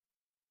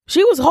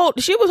 She was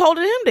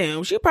holding him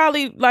down. She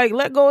probably like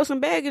let go of some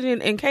baggage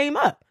and came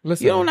up.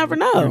 Listen, you don't never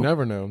know. You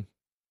never know.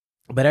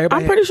 But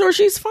I'm pretty sure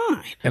she's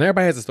fine. And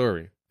everybody has a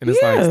story. And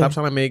it's like, stop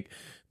trying to make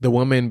the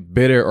woman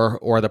bitter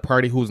or the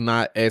party who's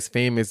not as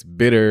famous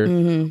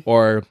bitter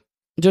or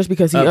just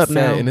because he's up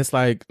now. And it's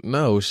like,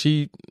 no.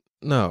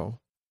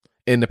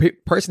 And the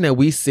person that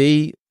we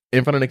see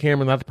in front of the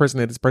camera, not the person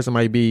that this person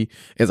might be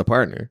as a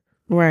partner.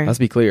 Right. Let's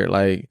be clear.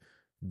 Like,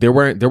 there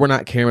were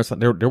not cameras.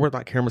 There were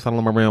not cameras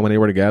following them around when they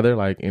were together.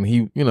 Like, and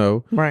he,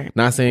 right.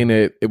 Not saying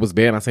that it was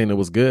bad, not saying it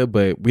was good,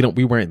 but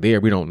we weren't there.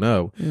 We don't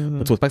know.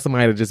 But to expect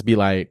somebody to just be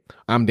like,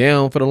 I'm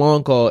down for the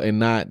long call and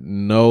not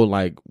know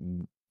like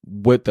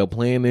what the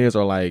plan is,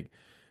 or like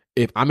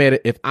if I'm at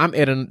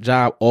a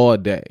job all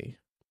day,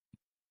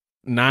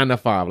 9 to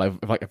 5, like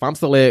if I'm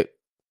still at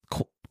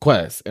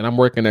Quest and I'm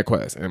working at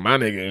Quest and my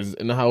nigga is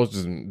in the house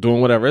just doing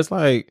whatever, it's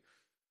like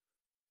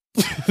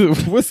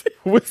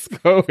what's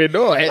going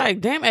on? Like,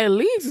 damn, at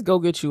least go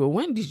get you a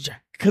Wendy's job.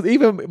 Because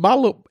even my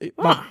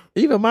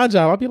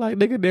job, I'll be like,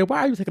 nigga, then why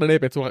are you taking a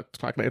nap at 2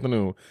 o'clock in the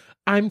afternoon?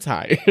 I'm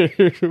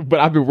tired, but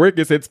I've been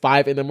working since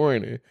 5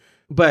 a.m.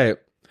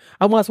 But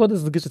I want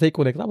this to get your take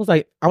on it, because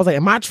I was like,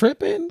 am I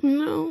tripping?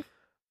 No.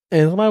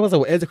 And somebody was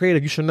like, well, as a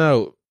creative, you should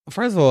know.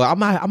 First of all,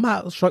 I'm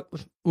not struck.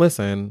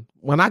 Listen,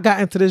 when I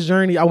got into this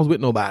journey, I was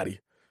with nobody.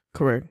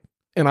 Correct.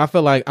 And I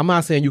feel like, I'm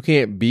not saying you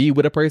can't be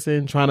with a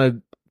person trying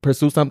to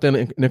pursue something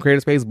in the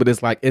creative space, but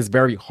it's like, it's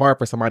very hard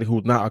for somebody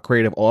who's not a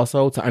creative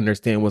also to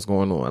understand what's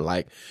going on.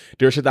 Like,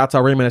 there's shit I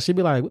tell Raymond and she'd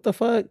be like, what the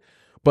fuck?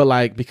 But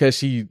like, because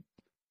she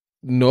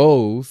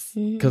knows,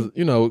 because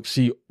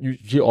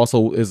she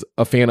also is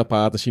a fan of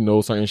pods and she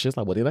knows certain shit. It's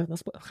like, well,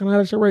 that's kind of how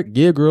that shit work.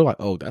 Yeah, girl. Like,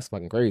 oh, that's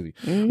fucking crazy.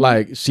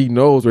 Like, she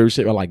knows where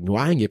shit. Like, no,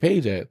 I ain't get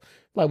paid yet.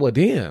 Like, well,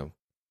 damn.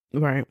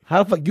 Right.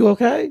 How the fuck? You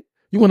okay?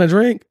 You want a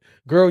drink?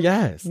 Girl,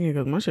 yes. Yeah,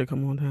 because my shit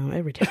come on time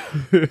every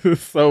time.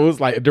 So it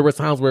was like, there were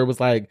times where it was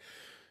like,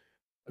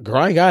 girl,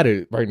 I ain't got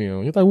it right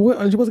now. You're like, what?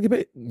 Are you supposed to get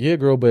paid? Yeah,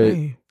 girl, but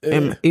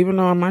and even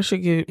though my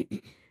shit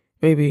get,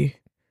 baby,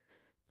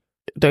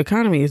 the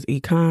economy is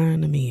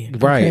economy,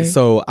 okay? Right.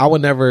 So I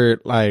would never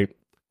like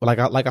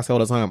I say all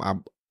the time,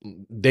 I'm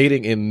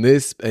dating in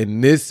this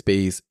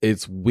space.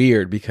 It's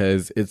weird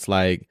because it's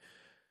like,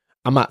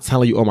 I'm not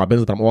telling you all my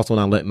business, but I'm also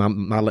not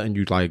letting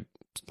you like,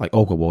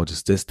 oh, well,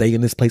 just stay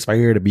in this place right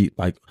here to be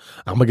like,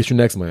 I'm gonna get you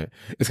next month.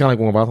 It's kind of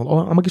like when Valentine's,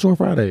 I'm gonna get you on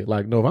Friday.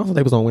 Like, no, Valentine's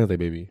Day was on Wednesday,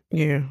 baby.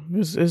 Yeah,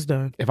 it's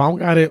done. If I don't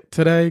got it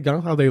today,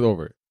 Valentine's Day is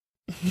over.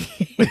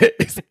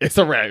 it's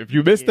a wrap. If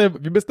you missed them,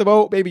 if you missed the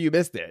boat, maybe you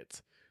missed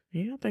it.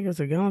 Yeah, I think it's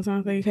a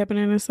Valentine's Day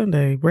happening this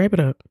Sunday. Wrap it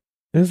up.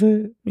 Is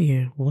it?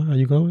 Yeah. Wow,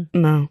 you going?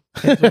 No,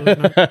 absolutely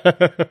not.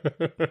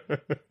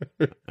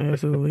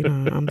 Absolutely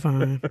not. I'm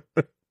fine.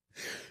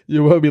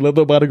 You want to be loved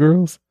up by the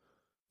girls?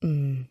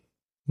 No,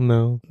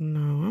 No.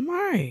 I'm all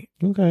right.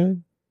 Okay.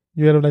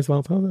 You had a nice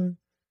Valentine's Day?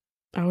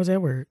 I was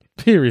at work.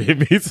 Period.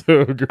 Me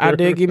too, girl. I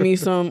did give me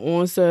some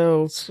on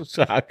sale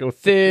chocolate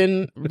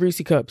thin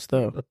Reese cups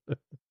though.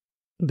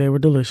 They were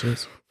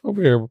delicious.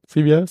 Over here,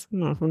 CVS?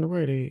 No, from the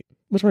Rite Aid.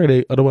 Which Rite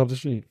Aid? Oh, the one up the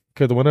street.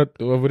 Because the one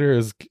over there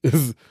is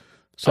shut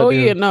Oh down.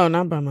 yeah, no,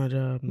 not by my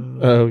job. No.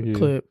 Oh yeah.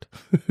 Clipped.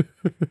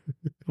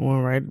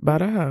 One right by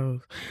the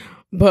house.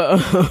 But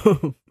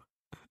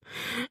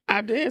I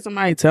did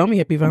somebody tell me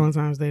Happy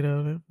Valentine's Day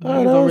though.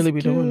 I don't really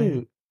be doing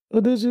that. Oh,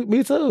 did you?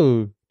 Me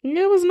too.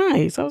 Yeah, it was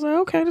nice. I was like,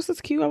 okay, this is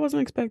cute. I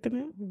wasn't expecting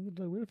it.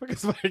 Where the fuck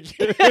is my gift?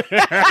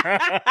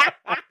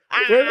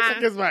 Where the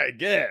fuck is my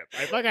gift?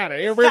 Like, fuck out of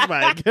here. Where's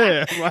my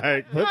gift?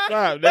 Like, what's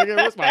up, nigga?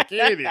 Where's my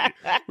candy?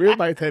 Where's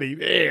my teddy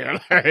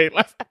bear? Like,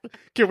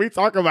 can we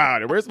talk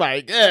about it? Where's my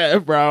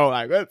gift, bro?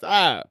 Like, what's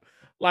up?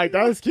 Like,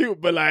 that was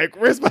cute, but like,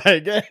 where's my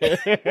gift?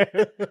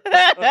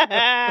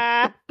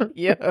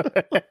 Yeah.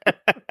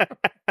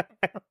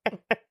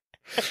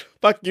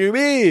 Fuck you,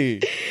 me.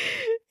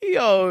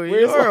 Yo,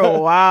 Where's you're my,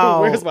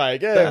 wow. Where's my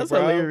gift, That's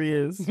bro?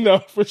 hilarious. No,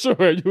 for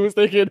sure. You was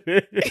thinking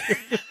it.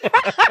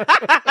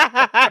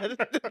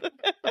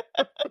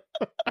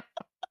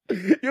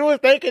 You was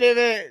thinking of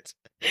it.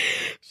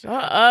 Shut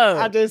up.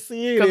 I just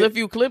see it. Because if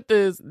you clip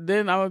this,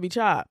 then I'm gonna be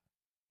chopped.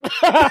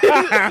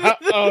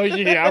 Oh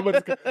yeah, I'm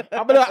gonna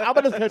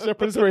cut your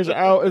participation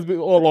out. It's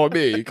all on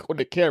me on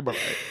the camera.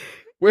 Like,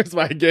 where's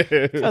my gift?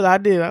 Because I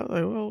did. I was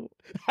like, well,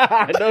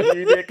 I know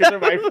you did because you're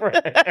my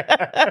friend.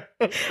 I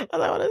was like,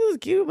 well, this is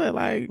cute, but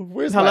like,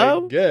 Where's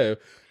hello? my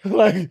gift?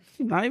 Like,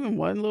 Not even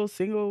one little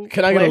single.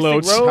 can I get a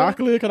little plastic roll?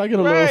 chocolate? Can I get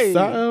a Right. little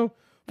something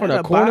from I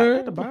the corner?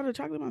 had to buy the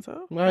chocolate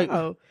myself. Like-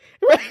 Oh.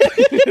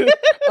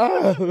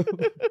 Oh,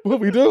 what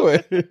we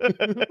doing?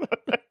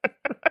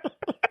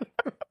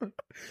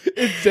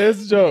 It's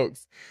just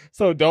jokes.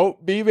 So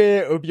don't be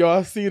mad if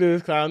y'all see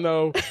this, because I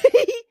know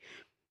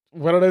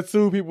one of the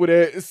two people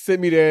that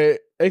sent me that,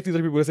 actually the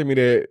people that sent me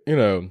that, you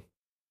know.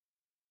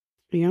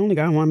 Yeah, I only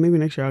got one. Maybe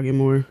next year I'll get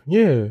more.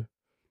 Yeah.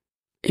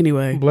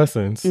 Anyway.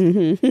 Blessings.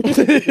 Mhm.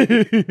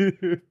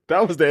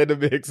 That was the end of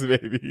the mix,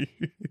 baby.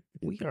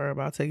 We are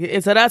about to get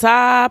into the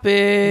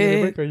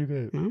topic. Yeah, are you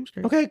good? No, I'm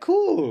straight. Okay,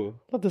 cool.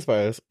 Not this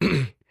fast.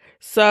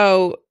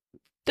 So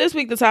this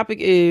week the topic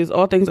is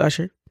all things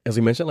Usher. As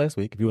we mentioned last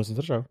week, if you listen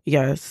to the show.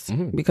 Yes,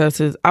 Mhm. because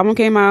his album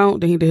came out,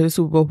 then he did his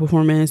Super Bowl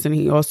performance, and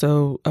he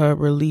also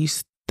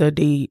released the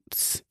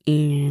dates,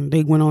 and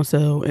they went on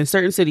sale in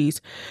certain cities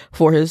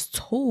for his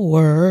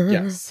tour.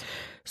 Yes.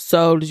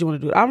 So, did you want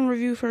to do the album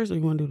review first, or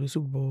you want to do the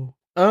Super Bowl?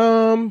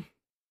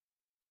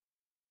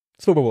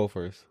 Super Bowl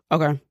first.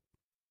 Okay.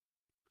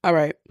 All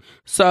right.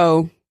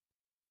 So,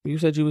 you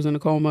said you was in a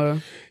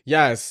coma.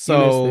 Yes. You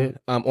So missed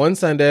on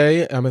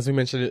Sunday, as we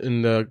mentioned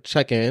in the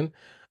check-in,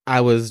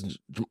 I was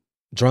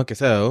drunk as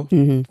hell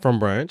Mm-hmm. from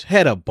brunch.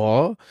 Had a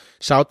ball.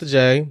 Shout out to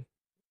Jay.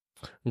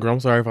 Girl, I'm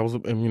sorry if I was,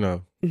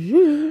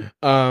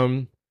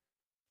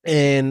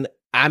 and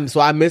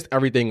I missed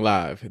everything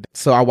live.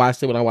 So I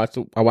watched it when I watched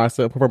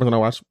the performance, and I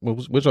watched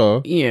with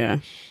y'all, Yeah.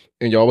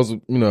 and y'all was,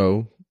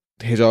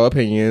 had y'all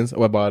opinions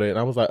about it, and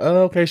I was like,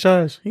 oh, okay,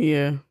 shush.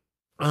 Yeah.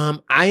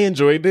 I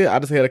enjoyed it. I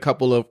just had a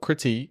couple of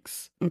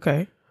critiques.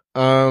 Okay.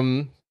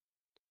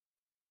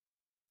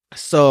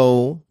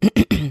 So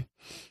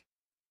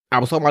I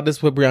was talking about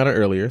this with Brianna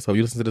earlier. So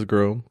you listen to this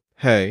girl.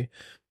 Hey,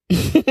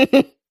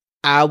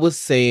 I was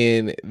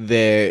saying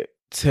that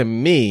to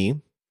me,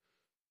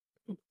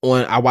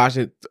 when I watched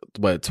it,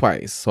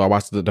 twice. So I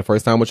watched it the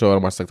first time with y'all, and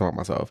I watched the second time by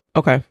myself.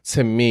 Okay.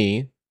 To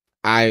me,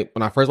 when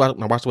I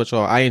watched it with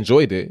y'all, I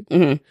enjoyed it.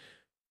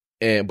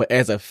 Mm-hmm. But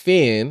as a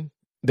fan,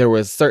 there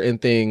was certain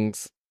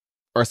things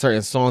or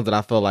certain songs that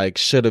I felt like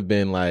should have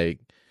been like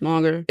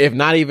Longer. if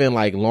not even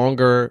like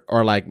longer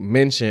or like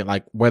mentioned,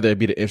 like whether it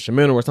be the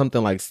instrumental or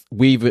something, like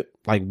weaved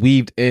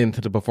into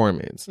the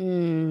performance.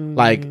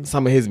 Like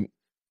some of his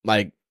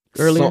like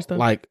Earlier stuff?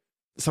 like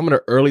some of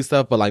the early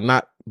stuff, but like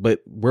not.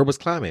 But where was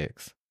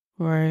Climax?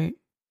 Right.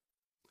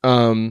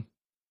 I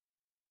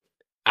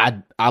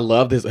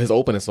loved his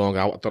opening song.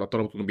 I thought it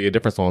was gonna be a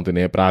different song than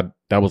that, but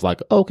that was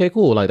like, okay,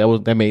 cool. Like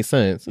that made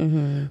sense.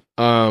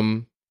 Mm-hmm.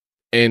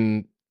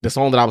 And the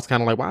song that I was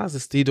kind of like, why is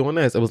this Steve doing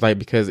this? It was like,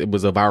 because it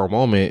was a viral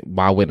moment.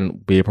 Why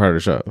wouldn't be a part of the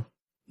show?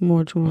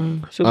 Which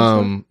one?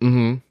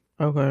 Mm-hmm.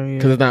 Okay.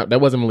 Because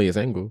that wasn't Malia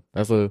single.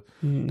 That's a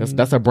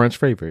brunch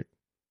favorite.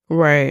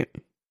 Right.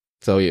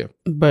 So yeah.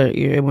 But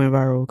yeah, it went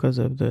viral because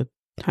of the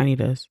Tiny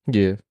Desk.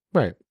 Yeah.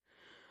 Right.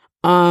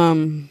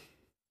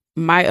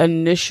 My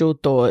initial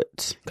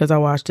thoughts, because I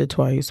watched it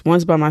twice,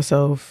 once by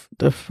myself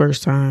the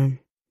first time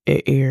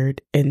it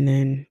aired, and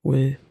then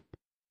with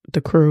the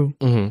crew.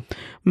 Mm-hmm.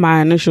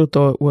 My initial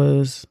thought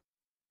was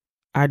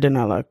I did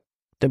not like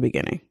the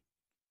beginning.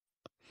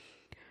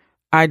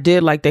 I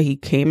did like that he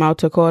came out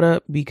to Caught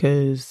Up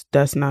because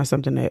that's not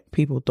something that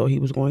people thought he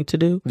was going to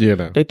do. Yeah,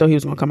 no. They thought he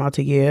was going to come out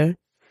to Yeah,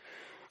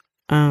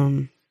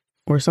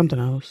 or something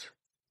else.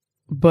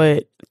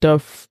 But the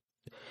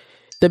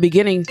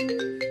beginning.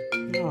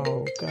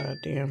 Oh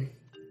goddamn!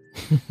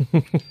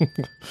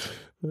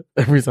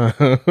 Every time.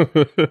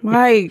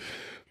 Like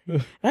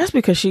that's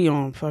because she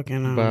on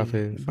fucking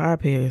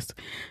bypass.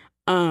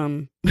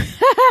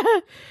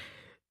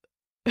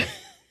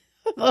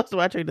 Lost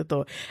my train of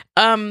thought.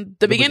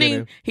 The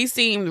beginning, he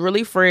seemed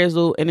really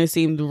frazzled and it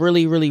seemed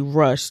really, really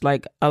rushed.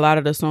 Like a lot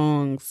of the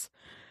songs.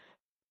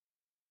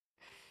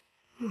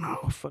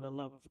 Oh, for the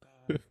love of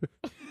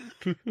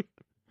God.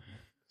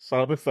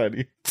 Shout out to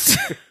Sunny.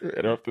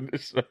 Interrupting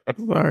this show.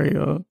 Sorry,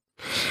 y'all.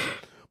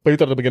 But you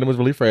thought the beginning was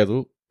really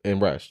frazzled and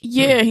rushed.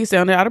 Yeah, he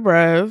sounded out of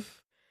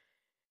breath.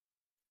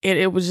 And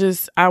it was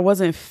just, I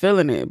wasn't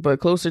feeling it. But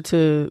closer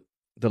to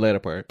the latter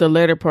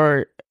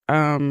part,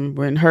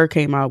 when Her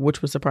came out,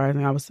 which was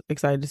surprising. I was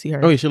excited to see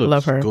her. Oh, yeah, she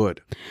love her.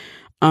 Good.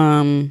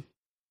 Him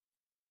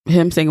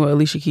singing with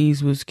Alicia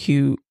Keys was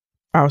cute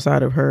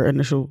outside of her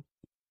initial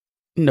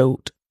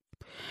note.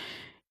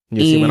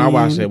 Yeah, see, when I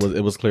watched it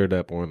was cleared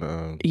up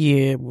on.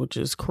 Yeah, which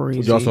is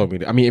crazy. Y'all told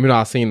me. I mean, even though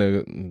I seen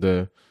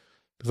the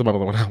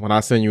when I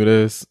send you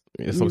this,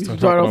 it's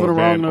start off with the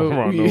wrong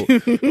note.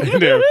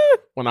 And then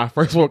when I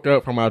first woke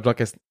up from my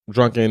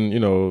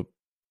drunken,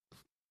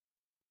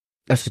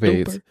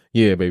 escapades, Stupor.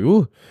 Yeah, baby.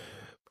 Ooh.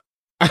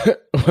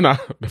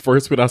 The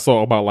first tweet I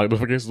saw about like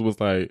notifications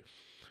was like,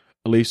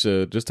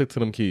 Alicia, just stick to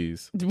them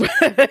keys. And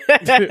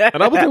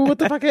I was like, what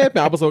the fuck happened?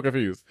 I was so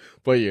confused.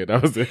 But yeah,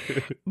 that was it.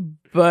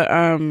 But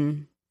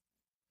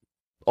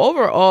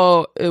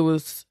overall, it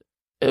was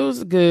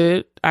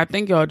good. I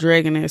think y'all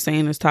dragging it,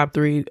 saying it's top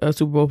 3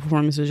 Super Bowl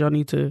performances. Y'all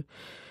need to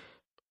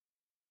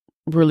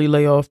really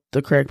lay off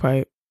the crack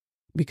pipe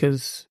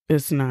because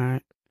it's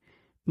not.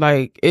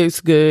 Like,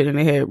 it's good and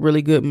they had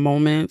really good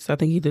moments. I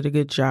think he did a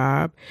good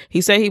job.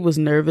 He said he was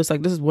nervous.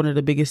 Like, this is one of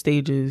the biggest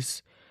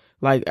stages,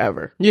 like,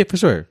 ever. Yeah, for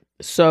sure.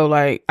 So,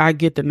 like, I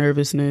get the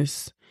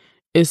nervousness.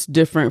 It's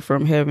different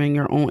from having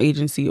your own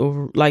agency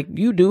over, like,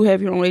 you do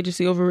have your own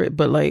agency over it,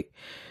 but, like,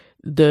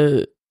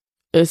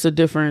 it's a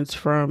difference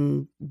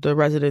from the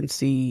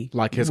residency.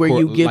 Like his where core,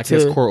 you get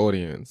his core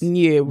audience.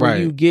 Yeah, where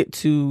right. you get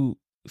to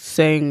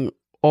sing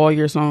all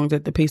your songs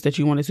at the pace that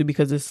you wanted to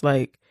because it's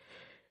like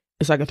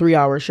a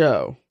 3-hour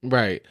show.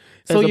 Right.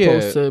 As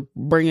opposed to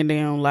bringing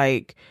down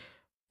like,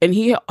 and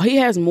he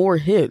has more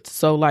hits.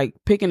 So like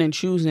picking and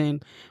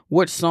choosing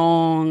which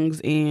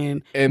songs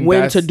and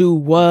when to do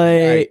what.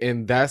 Right.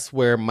 And that's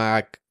where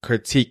my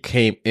critique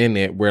came in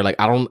it, where like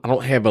I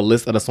don't have a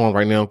list of the songs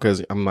right now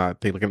because I'm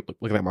not looking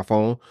at my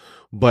phone,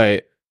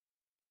 but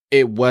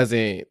it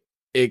wasn't.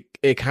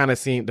 It kind of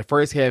seemed, the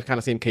first half kind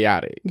of seemed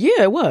chaotic.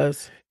 Yeah, it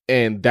was.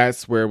 And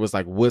that's where it was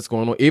like, what's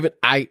going on? Even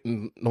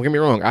don't get me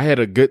wrong, I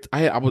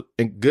was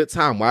in good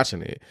time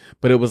watching it,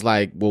 but it was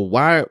like, well,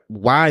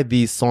 why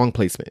these song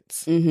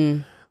placements?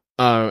 Mm-hmm.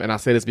 And I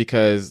say this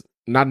because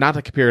not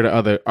to compare to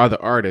other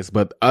artists,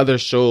 but other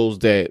shows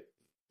that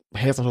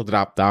had some shows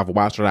that I've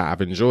watched or that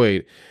I've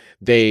enjoyed,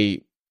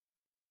 they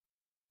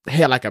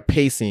had like a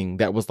pacing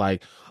that was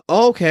like,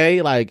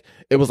 okay, like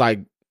it was like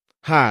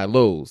high,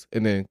 lows,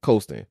 and then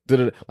coasting.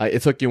 Like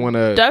it took you on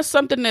a. That's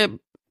something that,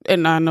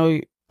 and I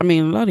know. I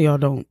mean, a lot of y'all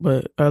don't,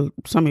 but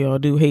some of y'all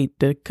do hate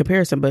the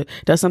comparison. But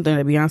that's something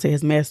that Beyonce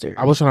has mastered.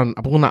 I was trying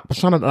not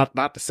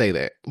to say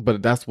that,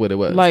 but that's what it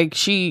was. Like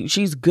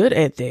she's good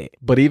at that.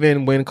 But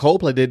even when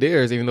Coldplay did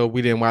theirs, even though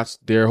we didn't watch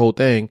their whole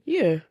thing,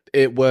 yeah,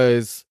 it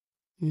was,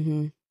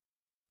 and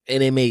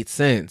it made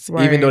sense.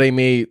 Right. Even though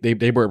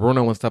they brought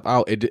Bruno and stuff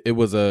out, it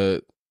was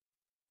a,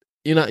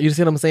 you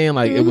see what I'm saying?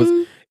 Like it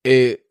was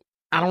it.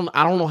 I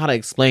don't know how to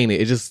explain it.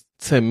 It just,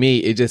 to me,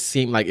 it just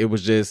seemed like it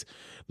was just,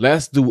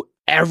 let's do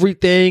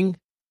everything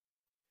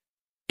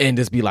and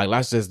just be like,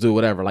 let's just do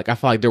whatever. Like I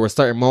feel like there were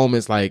certain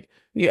moments like,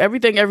 yeah,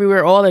 everything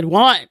everywhere all at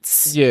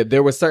once. Yeah,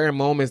 there were certain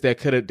moments that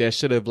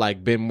should have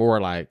like been more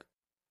like,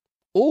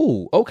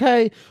 ooh,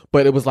 okay.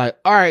 But it was like,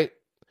 all right.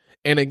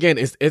 And again,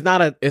 it's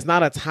not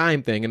a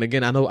time thing. And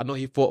again, I know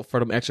he fought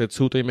for them extra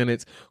 2-3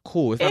 minutes.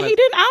 Cool. And he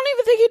didn't. I don't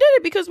even think he did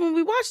it because when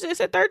we watched it, it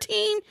said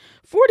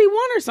 13:41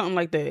 or something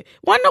like that.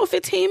 Why no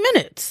 15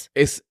 minutes?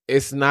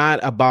 It's not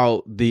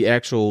about the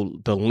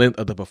length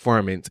of the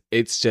performance.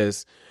 It's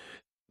just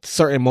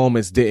certain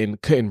moments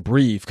couldn't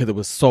breathe because it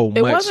was so much.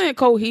 It wasn't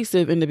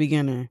cohesive in the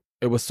beginning.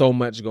 It was so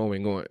much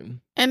going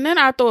on. And then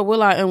I thought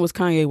Will I Am was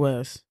Kanye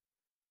West.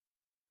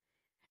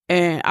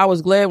 And I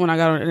was glad when I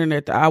got on the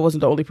internet that I wasn't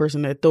the only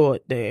person that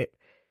thought that.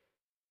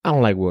 I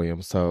don't like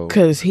William, so.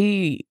 Because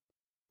he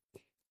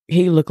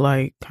looked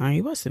like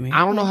Kanye West to me. I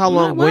don't know how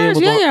long William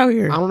was out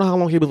here. I don't know how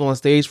long he was on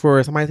stage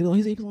for. Somebody said,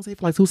 he was on stage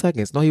for like 2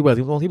 seconds. No, he was.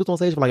 He was on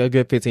stage for like a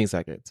good 15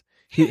 seconds.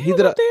 He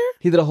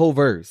did a whole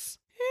verse.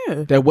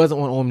 Yeah. That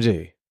wasn't on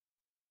OMG.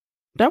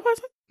 That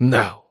wasn't?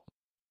 No.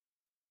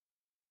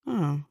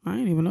 Oh, I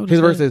didn't even know. His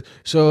verse is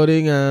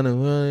 "Shorty got a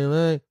money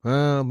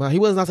like." He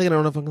was not singing it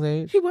on the fucking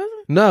stage. He wasn't.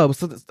 No,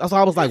 so that's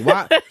why I was like,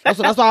 why? That's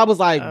why I was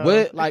like,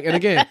 what? Like, and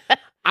again,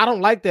 I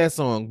don't like that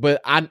song, but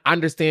I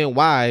understand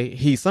why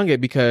he sung it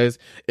because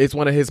it's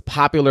one of his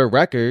popular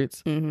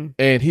records,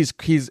 and he's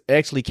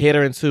actually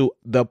catering to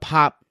the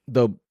pop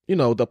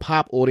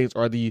audience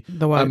or the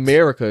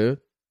America,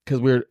 because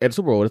we're at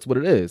Super Bowl. That's what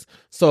it is.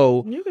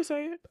 So you can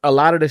say it. A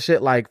lot of the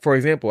shit, like for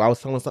example, I was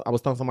telling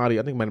somebody,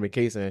 I think it might have been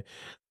Kason,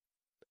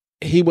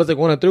 he wasn't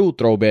going through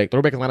Throwback.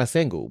 Throwback is not a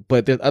single,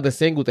 but there's other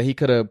singles that he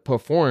could have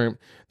performed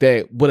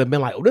that would have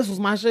been like, oh, this was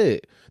my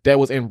shit. That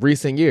was in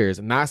recent years.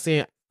 Not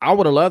saying I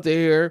would have loved to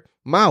hear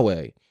My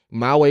Way.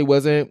 My Way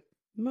wasn't.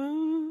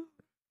 I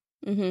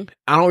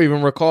don't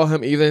even recall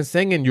him even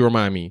singing You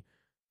Remind Me.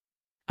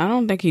 I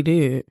don't think he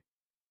did.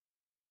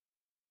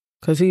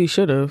 Because he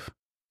should have.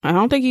 I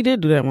don't think he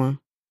did do that one.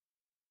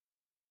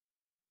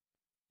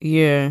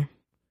 Yeah.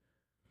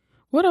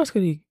 What else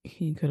could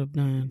he could have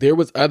done? There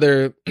was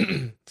other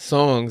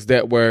songs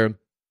that were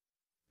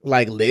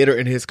like later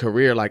in his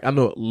career. Like I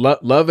know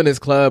Love in His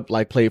Club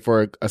like played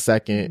for a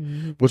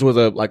second, which was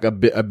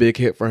a big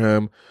hit for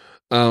him.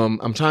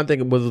 I'm trying to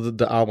think of was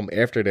the album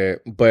after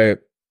that,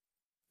 but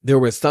there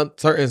were some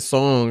certain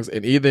songs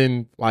and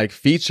even like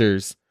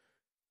features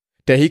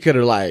that he could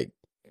have like.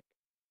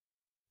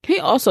 He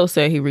also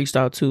said he reached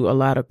out to a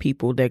lot of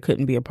people that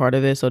couldn't be a part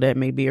of it, so that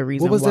may be a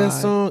reason. What was that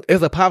song?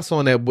 It's a pop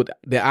song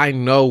that I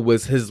know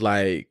was his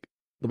like.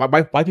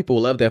 White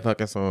people love that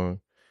fucking song.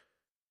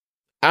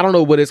 I don't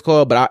know what it's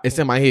called, but it's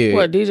in my head.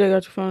 What, DJ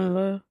Got You Falling in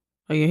Love?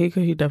 Oh yeah,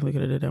 he definitely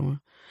could have did that one.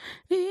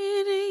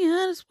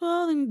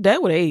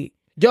 That would 8.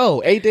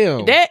 Yo, 8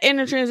 down. That in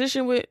the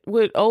transition with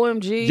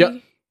OMG,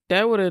 yep.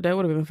 that would have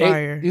been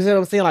fire. You see what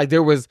I'm saying? Like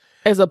there was,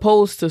 as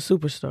opposed to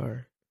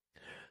Superstar.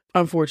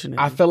 Unfortunately,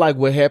 I feel like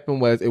what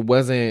happened was it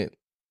wasn't.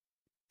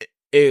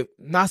 It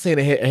not saying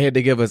it had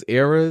to give us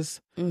eras,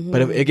 but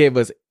it gave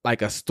us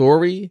like a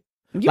story.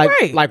 You're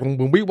right. Like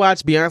when we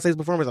watch Beyonce's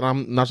performance, and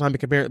I'm not trying to be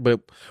comparing, but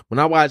when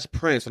I watch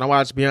Prince, when I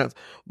watch Beyonce,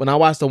 when I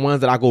watch the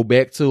ones that I go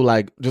back to,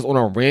 like just on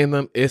a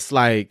random, it's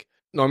like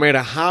no matter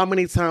how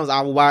many times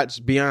I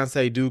watch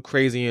Beyonce do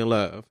Crazy in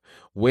Love,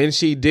 when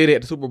she did it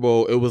at the Super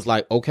Bowl, it was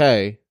like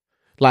okay,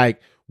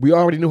 like we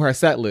already knew her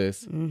set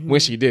list when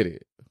she did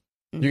it.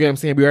 You get what I'm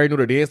saying? We already knew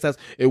the dance steps.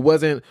 It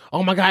wasn't,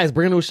 oh my God, it's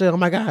brand new shit. Oh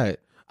my God.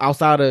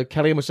 Outside of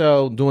Kelly and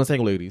Michelle doing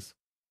Single Ladies.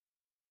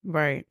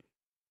 Right.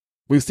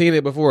 We've seen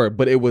it before,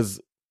 but it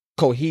was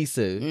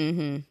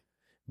cohesive.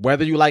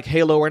 Whether you like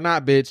Halo or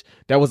not, bitch,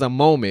 that was a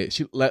moment.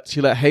 She let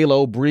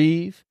Halo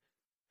breathe,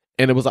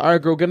 and it was like, all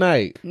right, girl, good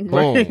night.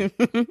 Boom.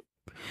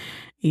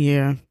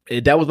 Yeah.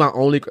 That was my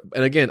only,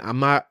 and again, I'm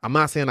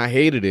not saying I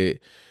hated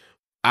it.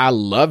 I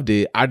loved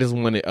it. I just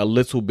wanted a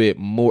little bit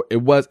more.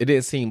 It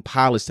didn't seem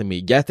polished to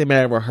me. Yes, they may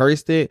have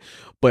rehearsed it,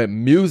 but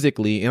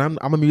musically, and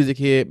I'm a music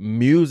head.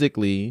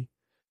 Musically,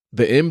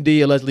 the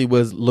MD allegedly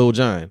was Lil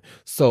Jon,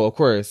 so of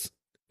course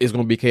it's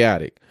gonna be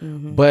chaotic.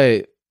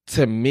 But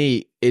to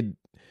me,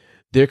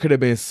 there could have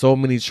been so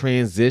many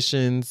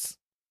transitions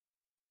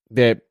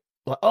that,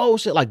 like, oh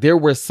shit, like there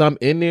were some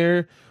in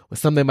there, or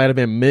some that might have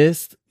been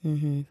missed,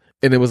 and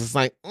it was just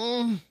like,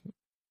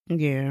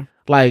 yeah,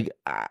 like.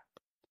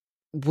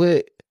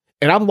 What?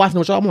 And I was watching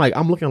the show.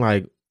 I'm looking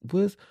like,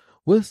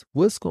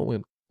 what's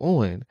going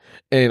on?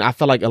 And I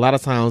felt like a lot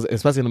of times,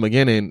 especially in the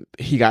beginning,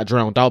 he got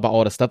drowned out by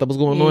all the stuff that was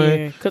going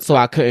on. So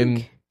I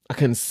couldn't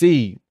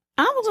see.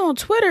 I was on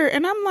Twitter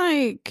and I'm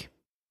like,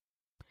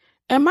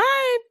 am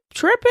I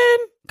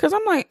tripping? Because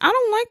I'm like, I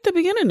don't like the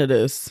beginning of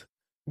this.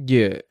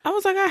 Yeah, I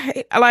was like,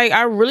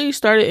 I really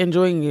started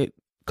enjoying it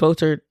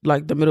closer,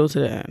 like the middle to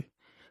the end.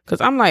 Because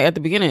I'm like, at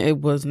the beginning,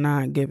 it was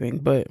not giving,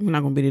 but we're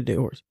not going to beat a dead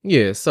horse.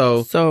 Yeah,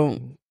 so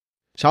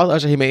shout out to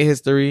Usher. He made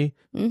history.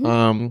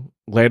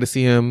 Glad to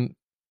see him,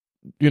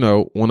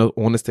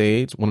 on the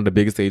stage, one of the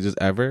biggest stages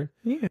ever.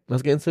 Yeah.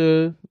 Let's get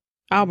into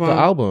the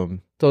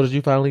album. So did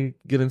you finally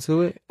get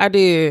into it? I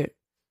did.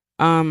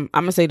 I'm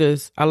going to say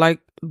this. I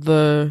like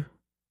the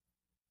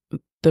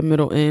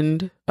middle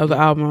end of the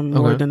album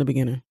more than the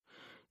beginning.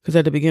 Because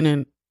at the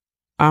beginning,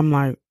 I'm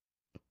like,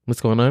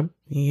 what's going on?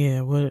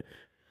 Yeah, what?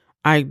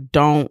 I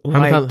don't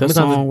like the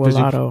song with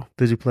Lotto.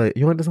 Did you play?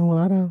 You like the song with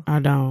Lotto? I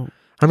don't.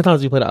 How many times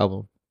did you play the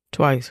album?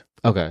 Twice.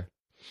 Okay.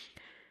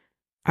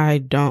 I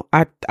don't.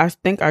 I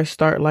think I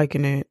start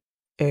liking it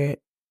at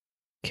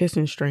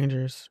Kissing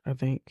Strangers, I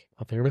think.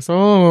 My favorite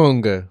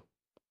song.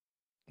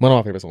 One of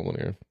my favorite songs on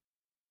here.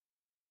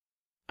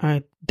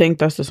 I think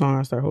that's the song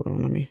I start. Hold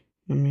on, let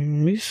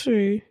me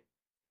see.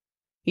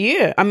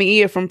 Yeah, I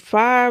mean, from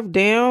 5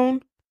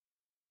 down.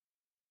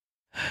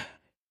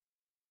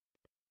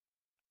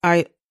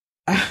 I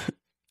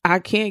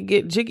can't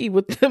get jiggy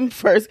with them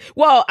first.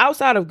 Well,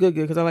 outside of Good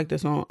Good, because I like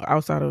this song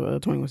outside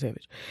of 21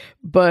 Savage.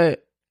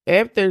 But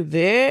after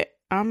that,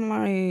 I'm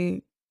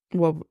like,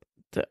 well.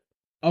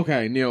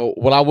 Okay, Neil,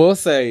 what I will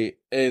say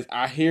is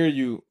I hear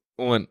you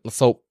on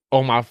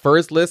my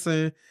first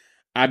listen,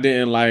 I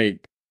didn't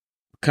like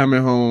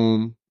Coming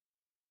Home.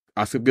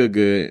 I said Good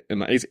Good.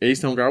 And the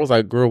H-Town girl, I was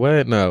like, girl,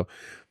 what? No.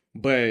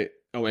 But,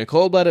 and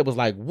Cold Blooded was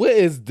like, what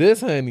is this,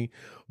 honey?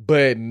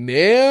 But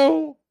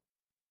now,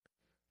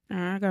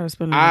 I gotta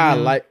spend it. I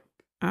like,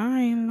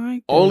 I ain't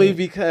like that. Only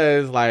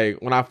because,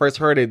 like, when I first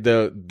heard it,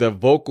 the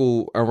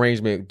vocal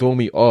arrangement threw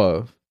me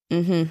off.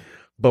 Mm-hmm.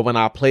 But when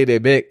I played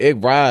it back, it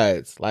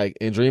rides. Like,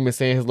 and Dream is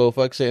saying his little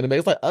fuck shit, and it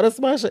makes like, oh, that's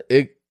my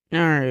shit. All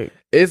right.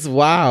 It's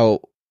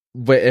wild.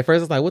 But at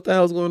first, it's like, what the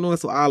hell's going on?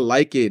 So I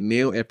like it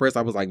now. At first,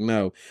 I was like,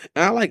 no.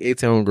 And I like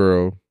A-Town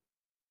Girl.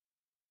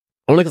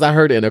 Only because I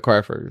heard it in the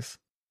car first.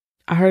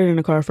 I heard it in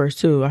the car first,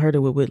 too. I heard it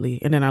with Whitley.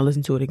 And then I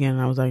listened to it again,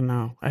 and I was like,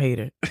 no, I hate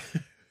it.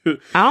 I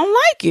don't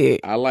like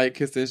it. I like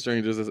Kissing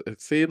Strangers.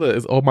 See, look,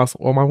 it's all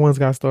my ones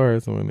got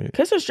stars on it.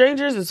 Kissing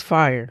Strangers is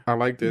fire. I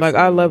like this. Like,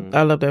 song.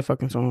 I love that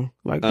fucking song.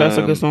 Like, that's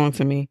a good song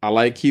to me. I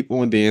like Keep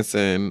On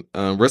Dancing.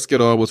 Risk It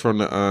All was from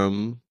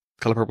the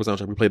Color Purple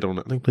soundtrack. We played it on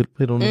I think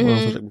played on the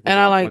soundtrack before. And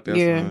I like that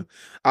yeah. song.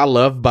 I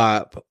love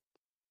Bop.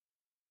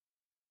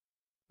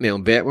 Now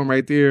that one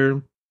right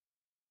there,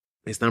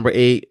 it's number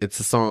 8. It's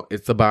a song.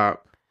 It's a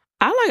bop.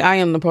 I like I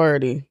Am the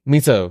Party.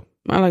 Me too.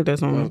 I like that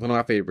song. One of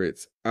my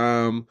favorites.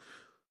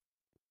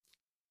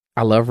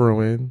 I love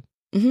Ruin.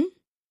 Mm-hmm.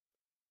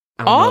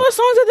 All the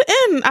songs at the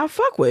end, I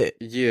fuck with.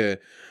 Yeah.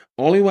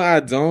 Only one I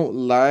don't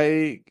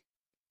like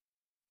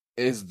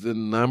is the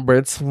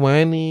number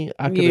 20.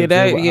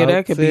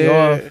 That could be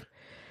off.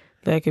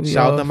 That could be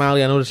Shout off. out to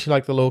Molly. I know that she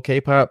like the little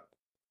K-pop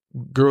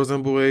girls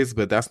and boys,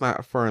 but that's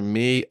not for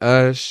me.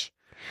 Ush.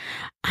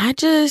 I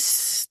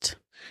just...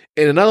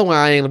 And another one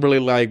I ain't really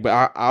like,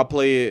 but I'll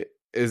play it,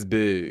 is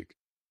Big.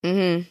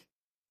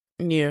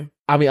 Mm-hmm. Yeah.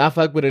 I mean, I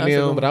fuck with it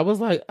now, but I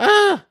was like,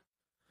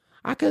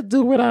 I could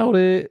do without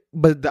it.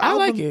 But I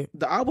like it.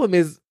 The album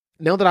is,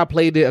 now that I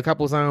played it a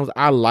couple of times,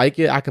 I like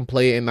it. I can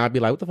play it and not be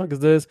like, what the fuck is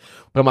this?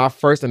 But my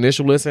first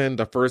initial listen,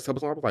 the first couple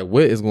songs, I was like,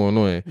 what is going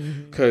on?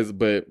 Mm-hmm.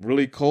 But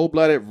really Cold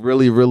Blooded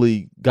really,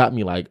 really got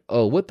me like,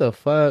 oh, what the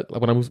fuck?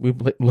 Like when we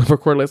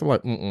recorded last, I'm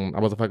like, I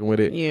wasn't fucking with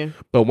it. Yeah.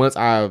 But once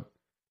I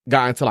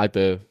got into like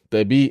the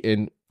beat,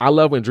 and I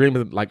love when Dream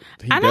is like,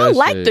 I don't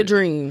like shit. The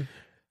Dream.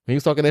 When he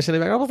was talking that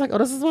shit, I was like, oh,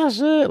 this is my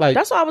shit. Like,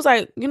 that's why I was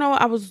like,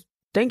 I was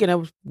thinking that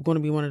was going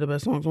to be one of the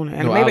best songs on it.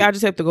 And maybe I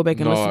just have to go back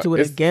and listen to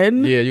it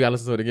again. Yeah, you got to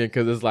listen to it again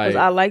because it's like...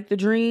 I like The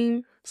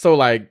Dream. So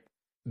like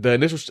the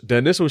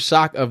initial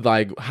shock of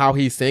like how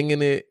he's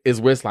singing it is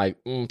where it's like,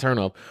 turn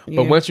off. Yeah.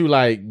 But once you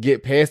like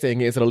get past it and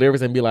get into the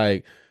lyrics and be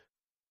like,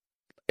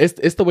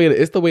 it's the way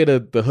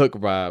the hook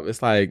vibe.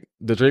 It's like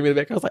the Dream in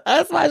the back. I was like,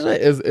 that's my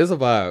shit. It's a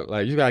vibe.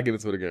 Like you gotta get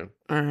into it again.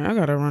 All right, I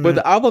gotta run. But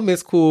the album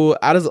is cool.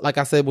 I just, like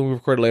I said when we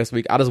recorded last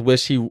week, I just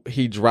wish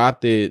he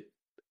dropped it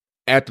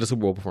after the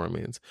Super Bowl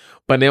performance.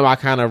 But now I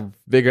kind of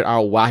figured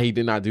out why he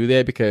did not do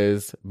that,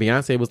 because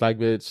Beyonce was like,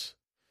 bitch,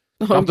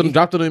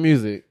 drop the new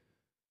music.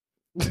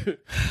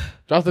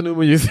 Drop the new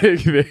music,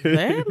 bitch.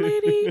 That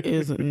lady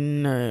is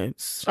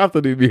nuts. Drop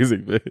the new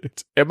music,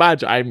 bitch.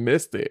 Imagine, I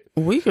missed it.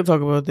 We could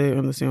talk about that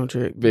on the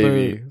soundtrack,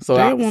 baby. So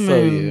that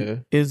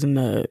woman is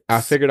nuts. I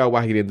figured out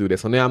why he didn't do that.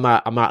 So now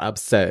I'm not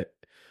upset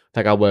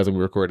like I was when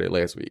we recorded it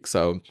last week.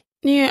 So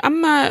yeah,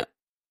 I'm not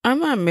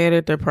mad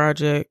at the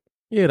project.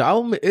 Yeah, the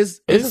album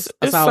is a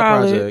solid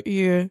project.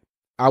 Yeah,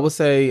 I would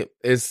say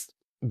it's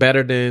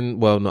better than.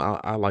 Well, no,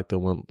 I like the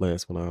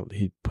last one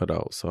he put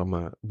out, so I'm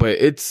not. But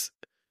it's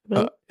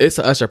an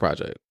Usher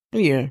project.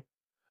 Yeah,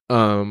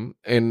 and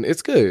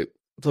it's good.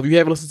 So if you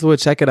haven't listened to it,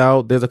 check it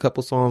out. There's a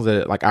couple songs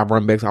that like I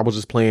run back. So I was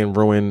just playing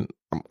Ruin.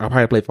 I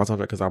probably played for my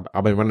soundtrack because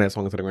I've been running that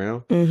song into the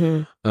ground.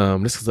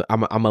 Mm-hmm. This is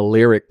I'm a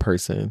lyric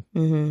person,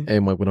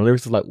 and when the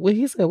lyrics is like, what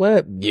he said,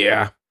 what?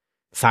 Yeah,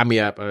 sign me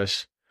up,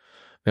 Ush.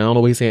 Now, I don't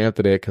know what he's saying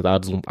after that because I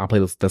play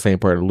the same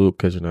part of the loop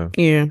because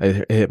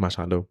it hit my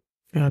shondo.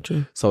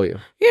 Gotcha. So yeah,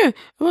 it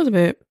wasn't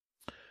bad.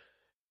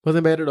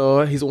 Wasn't bad at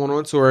all. He's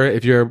on tour.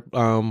 If you're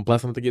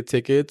blessed enough to get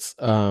tickets,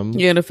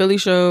 the Philly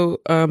show,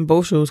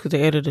 both shows because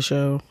they added the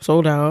show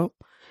sold out,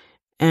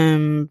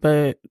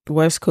 but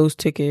West Coast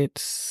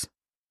tickets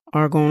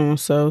are going on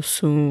sale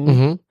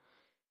soon,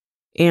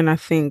 and I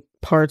think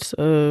parts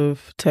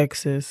of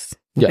Texas.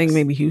 I think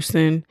maybe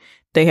Houston.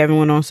 They haven't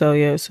went on sale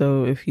yet,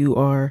 so if you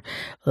are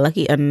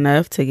lucky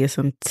enough to get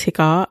some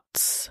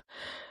tickets,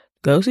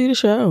 go see the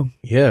show.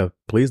 Yeah,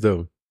 please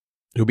do.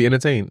 You'll be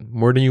entertained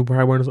more than you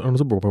probably were on the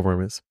Super Bowl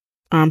performance.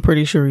 I'm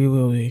pretty sure you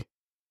will be.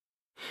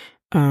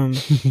 Yeah,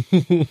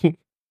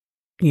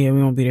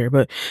 we won't be there,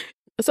 but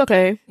it's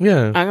okay.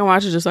 Yeah, I can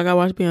watch it just like I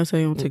watch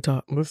Beyonce on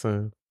TikTok.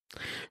 Listen,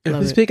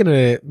 speaking of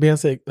that,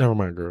 Beyonce, never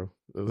mind, girl.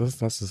 Let's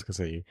just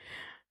continue.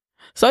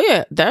 So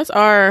yeah, that's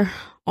our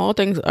all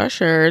things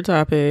Usher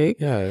topic.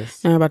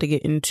 Yes. Now I'm about to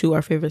get into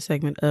our favorite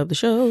segment of the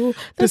show,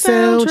 the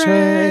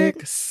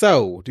soundtrack.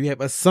 So, do you have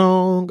a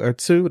song or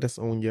two that's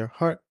on your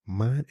heart,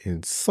 mind,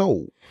 and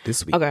soul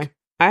this week? Okay.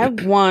 I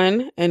have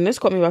one, and this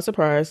caught me by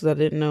surprise because I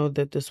didn't know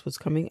that this was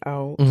coming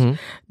out.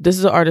 This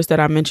is an artist that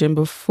I mentioned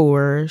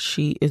before.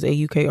 She is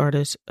a UK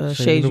artist,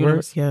 Shade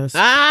Universe. Yes.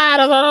 I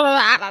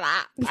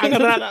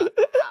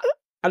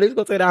need to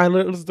go say that. I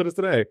listened to this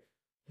today.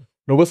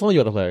 No, what song you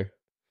want to play?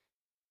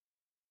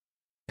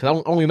 Because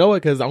I only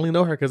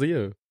know her because of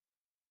you.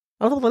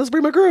 I was like, let's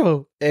bring my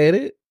girl.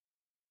 Edit.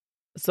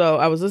 So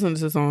I was listening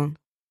to this song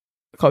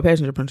called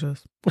Passenger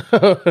Princess.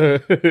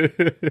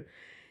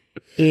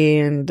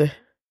 And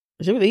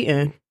She was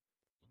eating.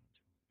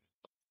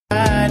 She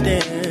was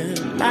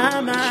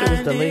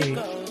delayed.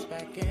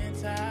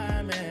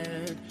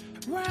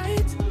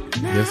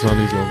 This one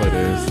needs to like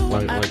this.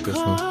 Like this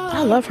one.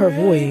 I love her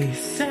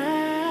voice.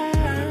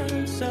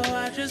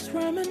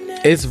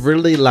 It's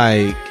really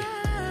like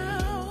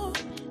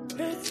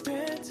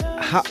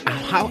how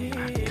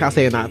can I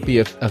say it not be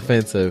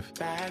offensive?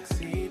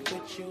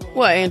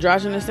 What,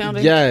 androgynous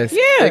sounding? Yes.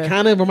 Yeah. It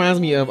kind of reminds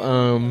me of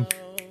I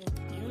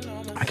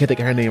can't think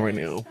of her name right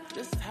now.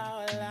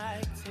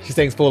 She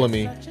sings "Fool of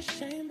Me." Is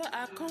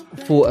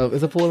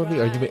it "Fool of Me"?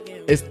 Or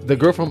it's the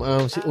girl from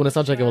on the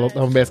soundtrack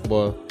of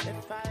Basketball.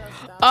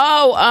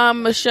 Oh,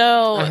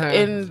 Michelle Uh-huh.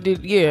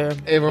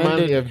 it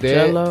reminds me of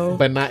that, Jello.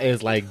 but not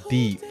as like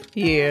deep.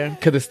 Yeah.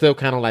 Because it's still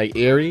kind of like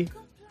eerie.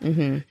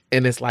 Mm-hmm.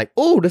 And it's like,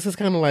 oh, this is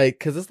kind of like,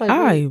 because it's like,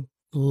 I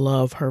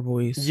love her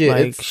voice. Yeah,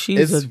 like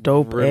she's a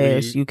dope really,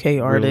 ass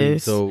UK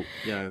artist. Really dope.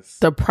 Yes.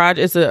 The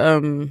project is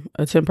a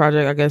 10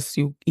 project, I guess.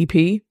 EP.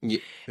 Yeah.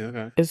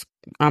 Okay.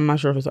 I'm not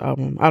sure if it's an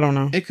album. I don't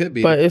know. It could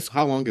be, but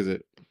how long is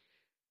it?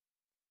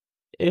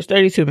 It's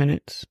 32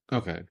 minutes.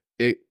 Okay.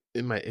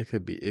 It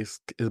could be.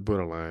 It's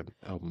borderline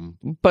album.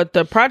 But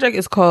the project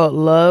is called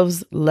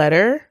Love's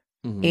Letter,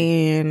 Mhm.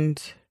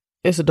 and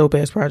it's a dope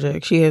ass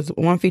project. She has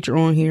one feature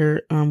on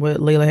here with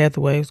Layla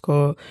Hathaway. It's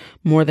called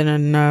More Than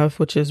Enough,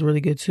 which is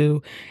really good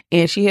too.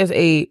 And she has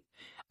an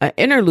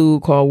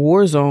interlude called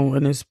Warzone,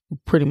 and it's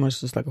pretty much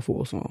just like a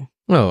full song.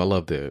 Oh, I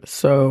loved it.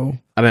 So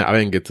I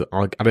didn't get to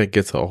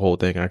a whole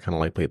thing. I kind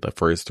of like played the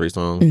first 3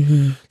 songs.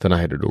 mhm. Then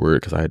I had to do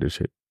work because I had to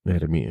shit. I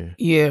had a meeting.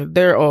 Yeah,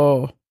 they're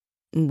all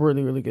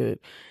really, really good.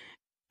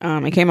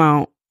 It came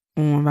out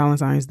on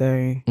Valentine's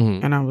Day,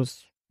 Mhm. and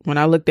when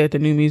I looked at the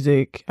new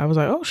music, I was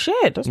like, "Oh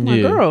shit, that's my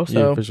girl!"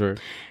 So yeah, for sure.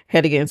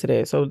 had to get into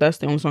that. So that's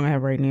the only song I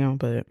have right now.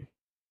 But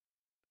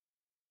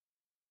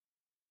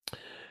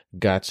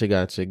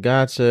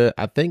Gotcha.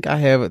 I think I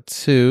have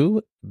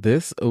 2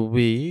 this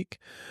week.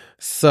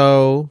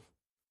 So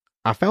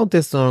I found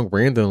this song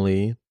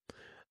randomly.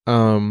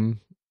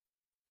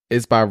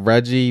 It's by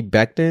Reggie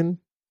Becton.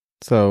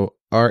 So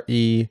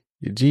Reggie,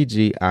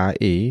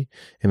 and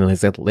then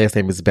his last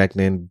name is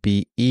Becton,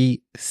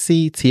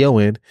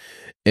 Becton,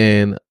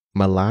 and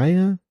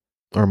Malaya.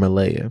 I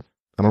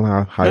don't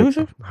know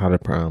how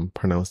to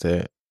pronounce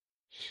that.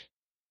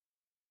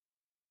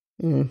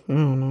 I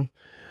don't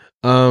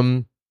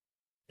know.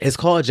 It's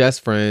called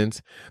Just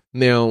Friends.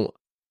 Now,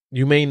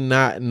 you may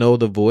not know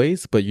the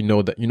voice, but you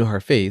know her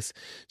face.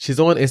 She's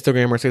on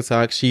Instagram or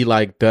TikTok. She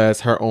like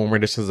does her own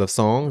renditions of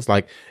songs.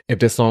 Like if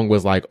this song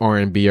was like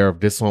R&B, or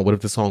what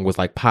if this song was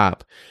like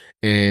pop,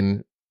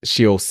 and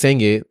she'll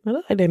sing it. I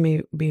look like that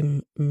may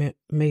be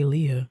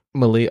Malia.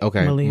 Malia,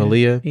 okay.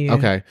 Malia. Yeah.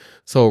 Okay.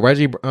 So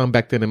Reggie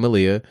Becton and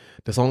Malia.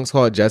 The song's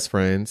called Just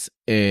Friends,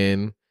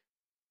 and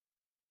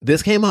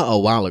this came out a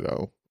while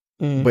ago.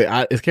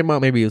 But it came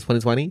out maybe in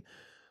 2020.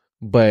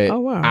 But oh,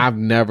 wow. I've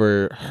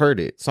never heard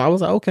it. So I was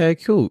like, okay,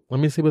 cool.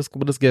 Let me see what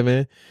it's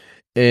giving.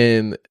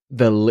 And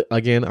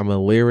again, I'm a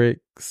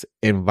lyrics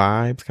and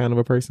vibes kind of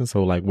a person.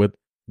 So like what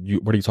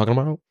are you talking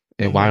about?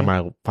 And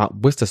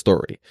what's the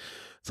story?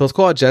 So it's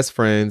called Just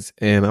Friends,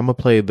 and I'm gonna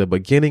play the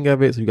beginning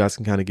of it so you guys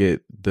can kind of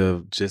get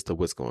the gist of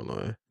what's going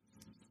on.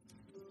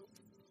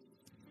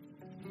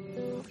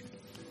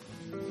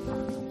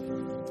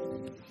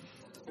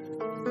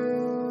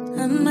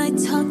 I might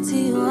talk to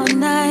you all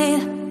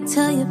night,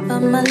 tell you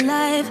about my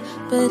life,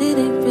 but it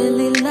ain't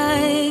really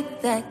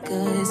like that,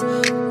 'cause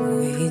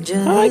we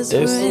just I like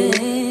this.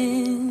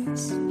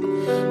 friends.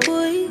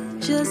 We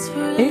just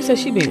friends. And you said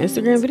she be in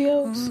Instagram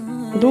videos?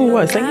 Doing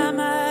what? Singing? I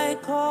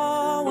might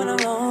call when I'm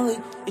lonely,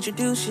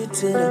 introduce you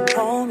to the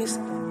homies,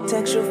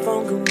 text your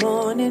phone good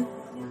morning,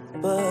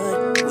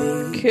 but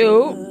we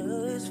Cute.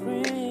 just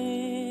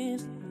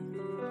friends.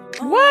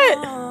 What?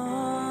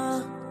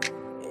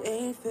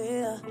 Ain't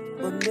fair,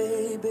 but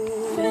maybe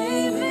we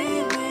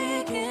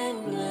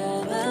can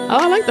never. Oh,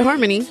 I like the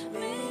harmony.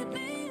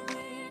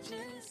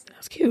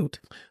 That's cute.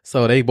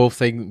 So they both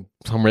say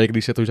some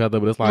regular shit to each other,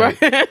 but it's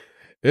like Right.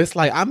 it's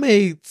like I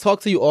may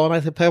talk to you all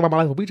night to play about my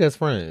life, but we just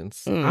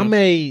friends. I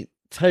may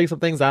tell you some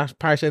things I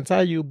probably shouldn't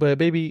tell you, but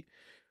baby,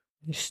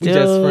 we just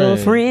Still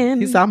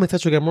friends. He said, I'm gonna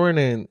touch you good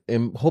morning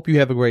and hope you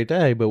have a great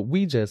day, but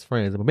we just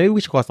friends. But maybe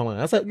we should cross the line.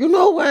 I said, you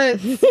know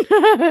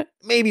what?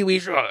 Maybe we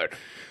should.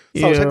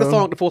 So check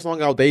the full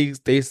song out. They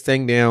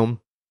sang down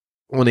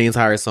on the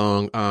entire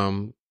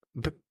song.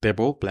 They're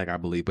both black, I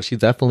believe, but she's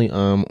definitely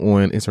on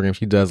Instagram.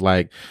 She does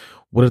like,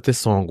 what if this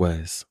song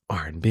was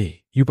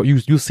R&B?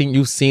 You've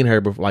seen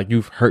her before, like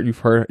you've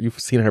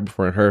seen her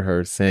before and heard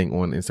her sing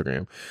on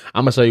Instagram.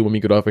 I'm gonna show you when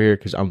we get off of here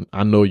because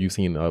I know you've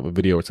seen a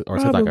video or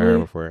TikTok I heard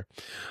before.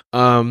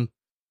 And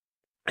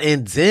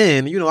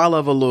then I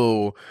love a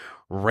little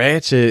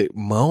ratchet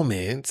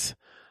moment.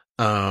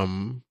 I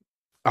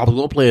was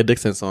gonna play a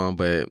Dixon song,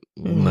 but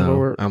no,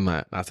 Lord. I'm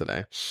not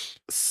today.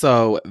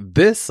 So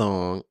this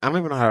song, I don't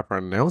even know how to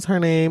pronounce her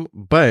name,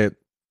 but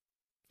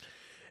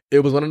it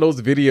was one of those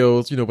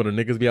videos, when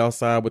the niggas be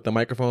outside with the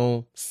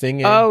microphone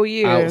singing. Oh,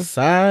 yeah.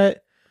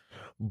 Outside.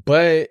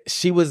 But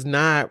she was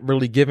not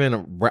really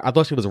giving. I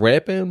thought she was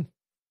rapping.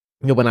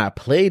 When I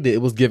played it,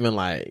 it was giving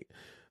like.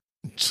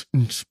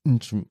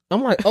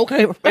 I'm like,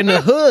 okay, in the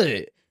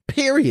hood.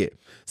 Period.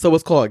 So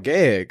it's called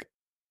Gag,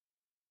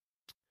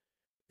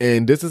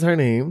 and this is her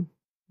name.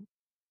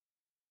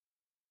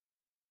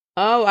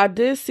 Oh, I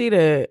did see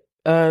that.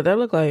 That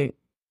looked like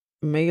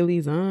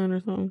Maylee Zahn or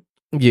something.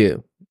 Yeah.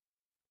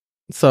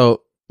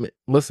 So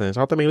listen,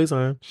 shout out to Maylee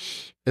Zahn.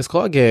 It's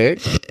called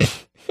Gag.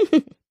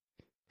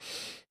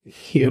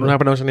 You don't have to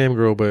pronounce your name,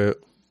 girl, but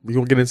we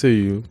gonna get into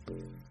you.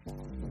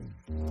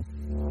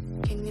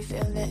 Can you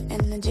feel the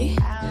energy?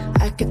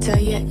 I could tell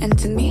you're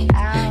into me.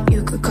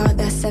 You could call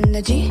that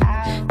synergy.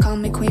 Call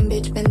me queen,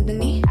 bitch, bend the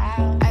knee.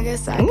 I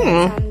guess I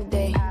got time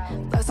today.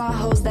 Plus on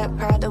hoes that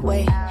proud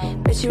away.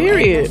 Bitch, you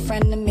ain't no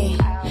friend to me.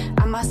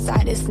 I'm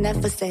outside, it's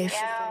never safe.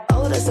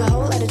 Oh, there's a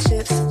whole lot of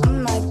chips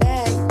in my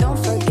bag. Don't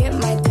forget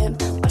my dip.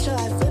 Watch how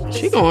I flip this.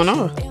 She going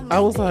off. I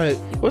was like,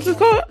 what's it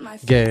called?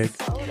 Gag.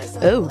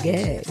 Oh,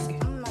 Gag.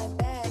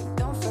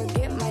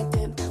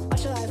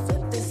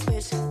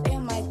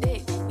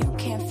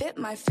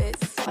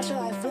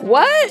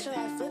 What?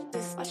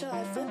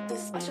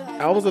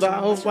 I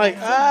was like,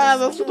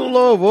 that's a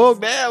little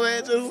book. Damn,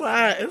 man,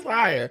 it's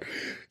higher.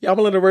 Yeah, I'm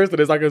gonna let the rest of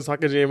this. I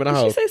can jam in the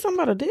house. Did she say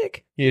something about a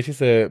dick? Yeah, she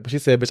said,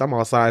 bitch, I'm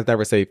outside, it's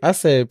never safe. I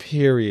said,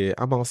 period.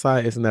 I'm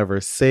outside, it's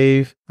never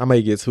safe. I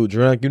may get too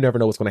drunk. You never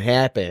know what's gonna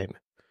happen.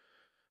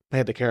 They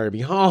had to carry me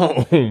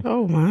home.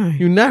 Oh my.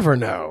 You never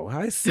know.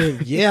 I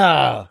said,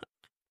 yeah.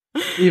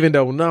 Even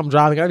though I'm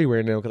driving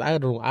everywhere now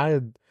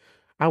because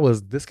I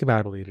was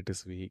discombobulated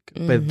this week.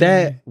 Mm-hmm. But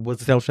that was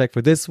the soundtrack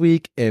for this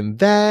week, and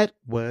that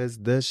was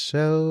the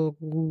show.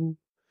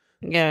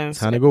 Yes.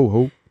 Time to go,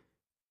 Hope.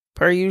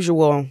 Per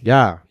usual.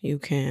 Yeah. You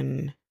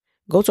can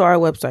go to our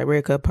website,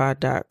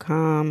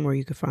 redcuppod.com, where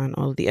you can find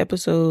all of the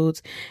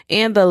episodes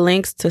and the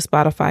links to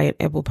Spotify and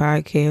Apple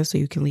Podcasts, so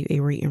you can leave a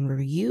rate and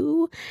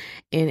review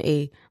and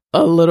a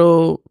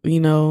little,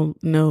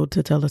 note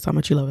to tell us how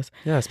much you love us.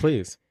 Yes,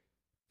 please.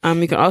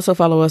 You can also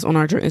follow us on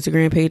our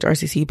Instagram page,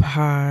 RCC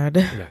Pod.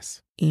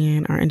 Yes.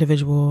 And our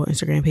individual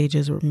Instagram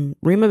pages,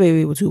 Rima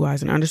Baby with 2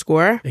 Y's and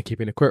 _. And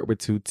Keeping It Quirk with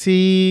 2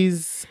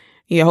 T's.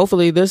 Yeah,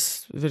 hopefully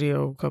this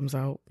video comes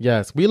out.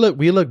 Yes, we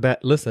look back.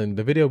 Listen,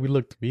 the video we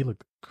looked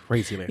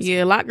crazy last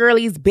Yeah, Lot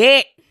Girlie's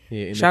back.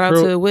 Yeah, shout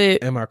out to Wit.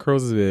 And my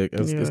curls is big.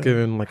 It's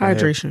giving like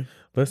hydration.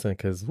 Listen,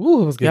 because it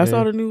was good. Y'all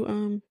saw the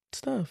new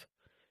stuff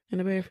in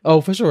the bathroom. Oh,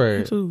 for sure.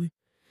 Absolutely.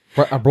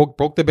 I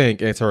broke the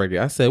bank at Target.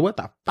 I said, "What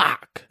the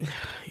fuck?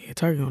 Yeah,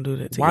 Target gonna do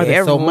that to Why you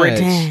is so much?"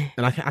 time.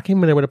 And I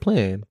came in there with a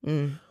plan,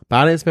 but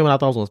I didn't spend what I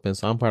thought I was gonna spend.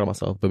 So I'm proud of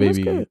myself. But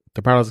baby,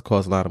 the products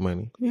cost a lot of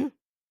money. Yeah.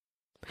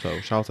 So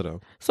shout out to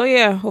them. So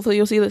yeah, hopefully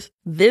you'll see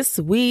this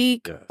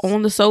week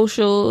on the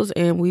socials,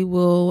 and we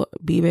will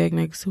be back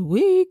next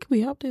week.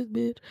 We hope this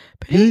bitch.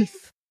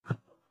 Peace.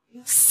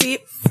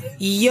 Sip,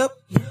 yup,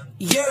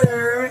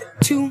 you're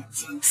 2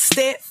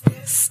 step,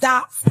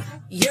 stop,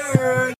 you're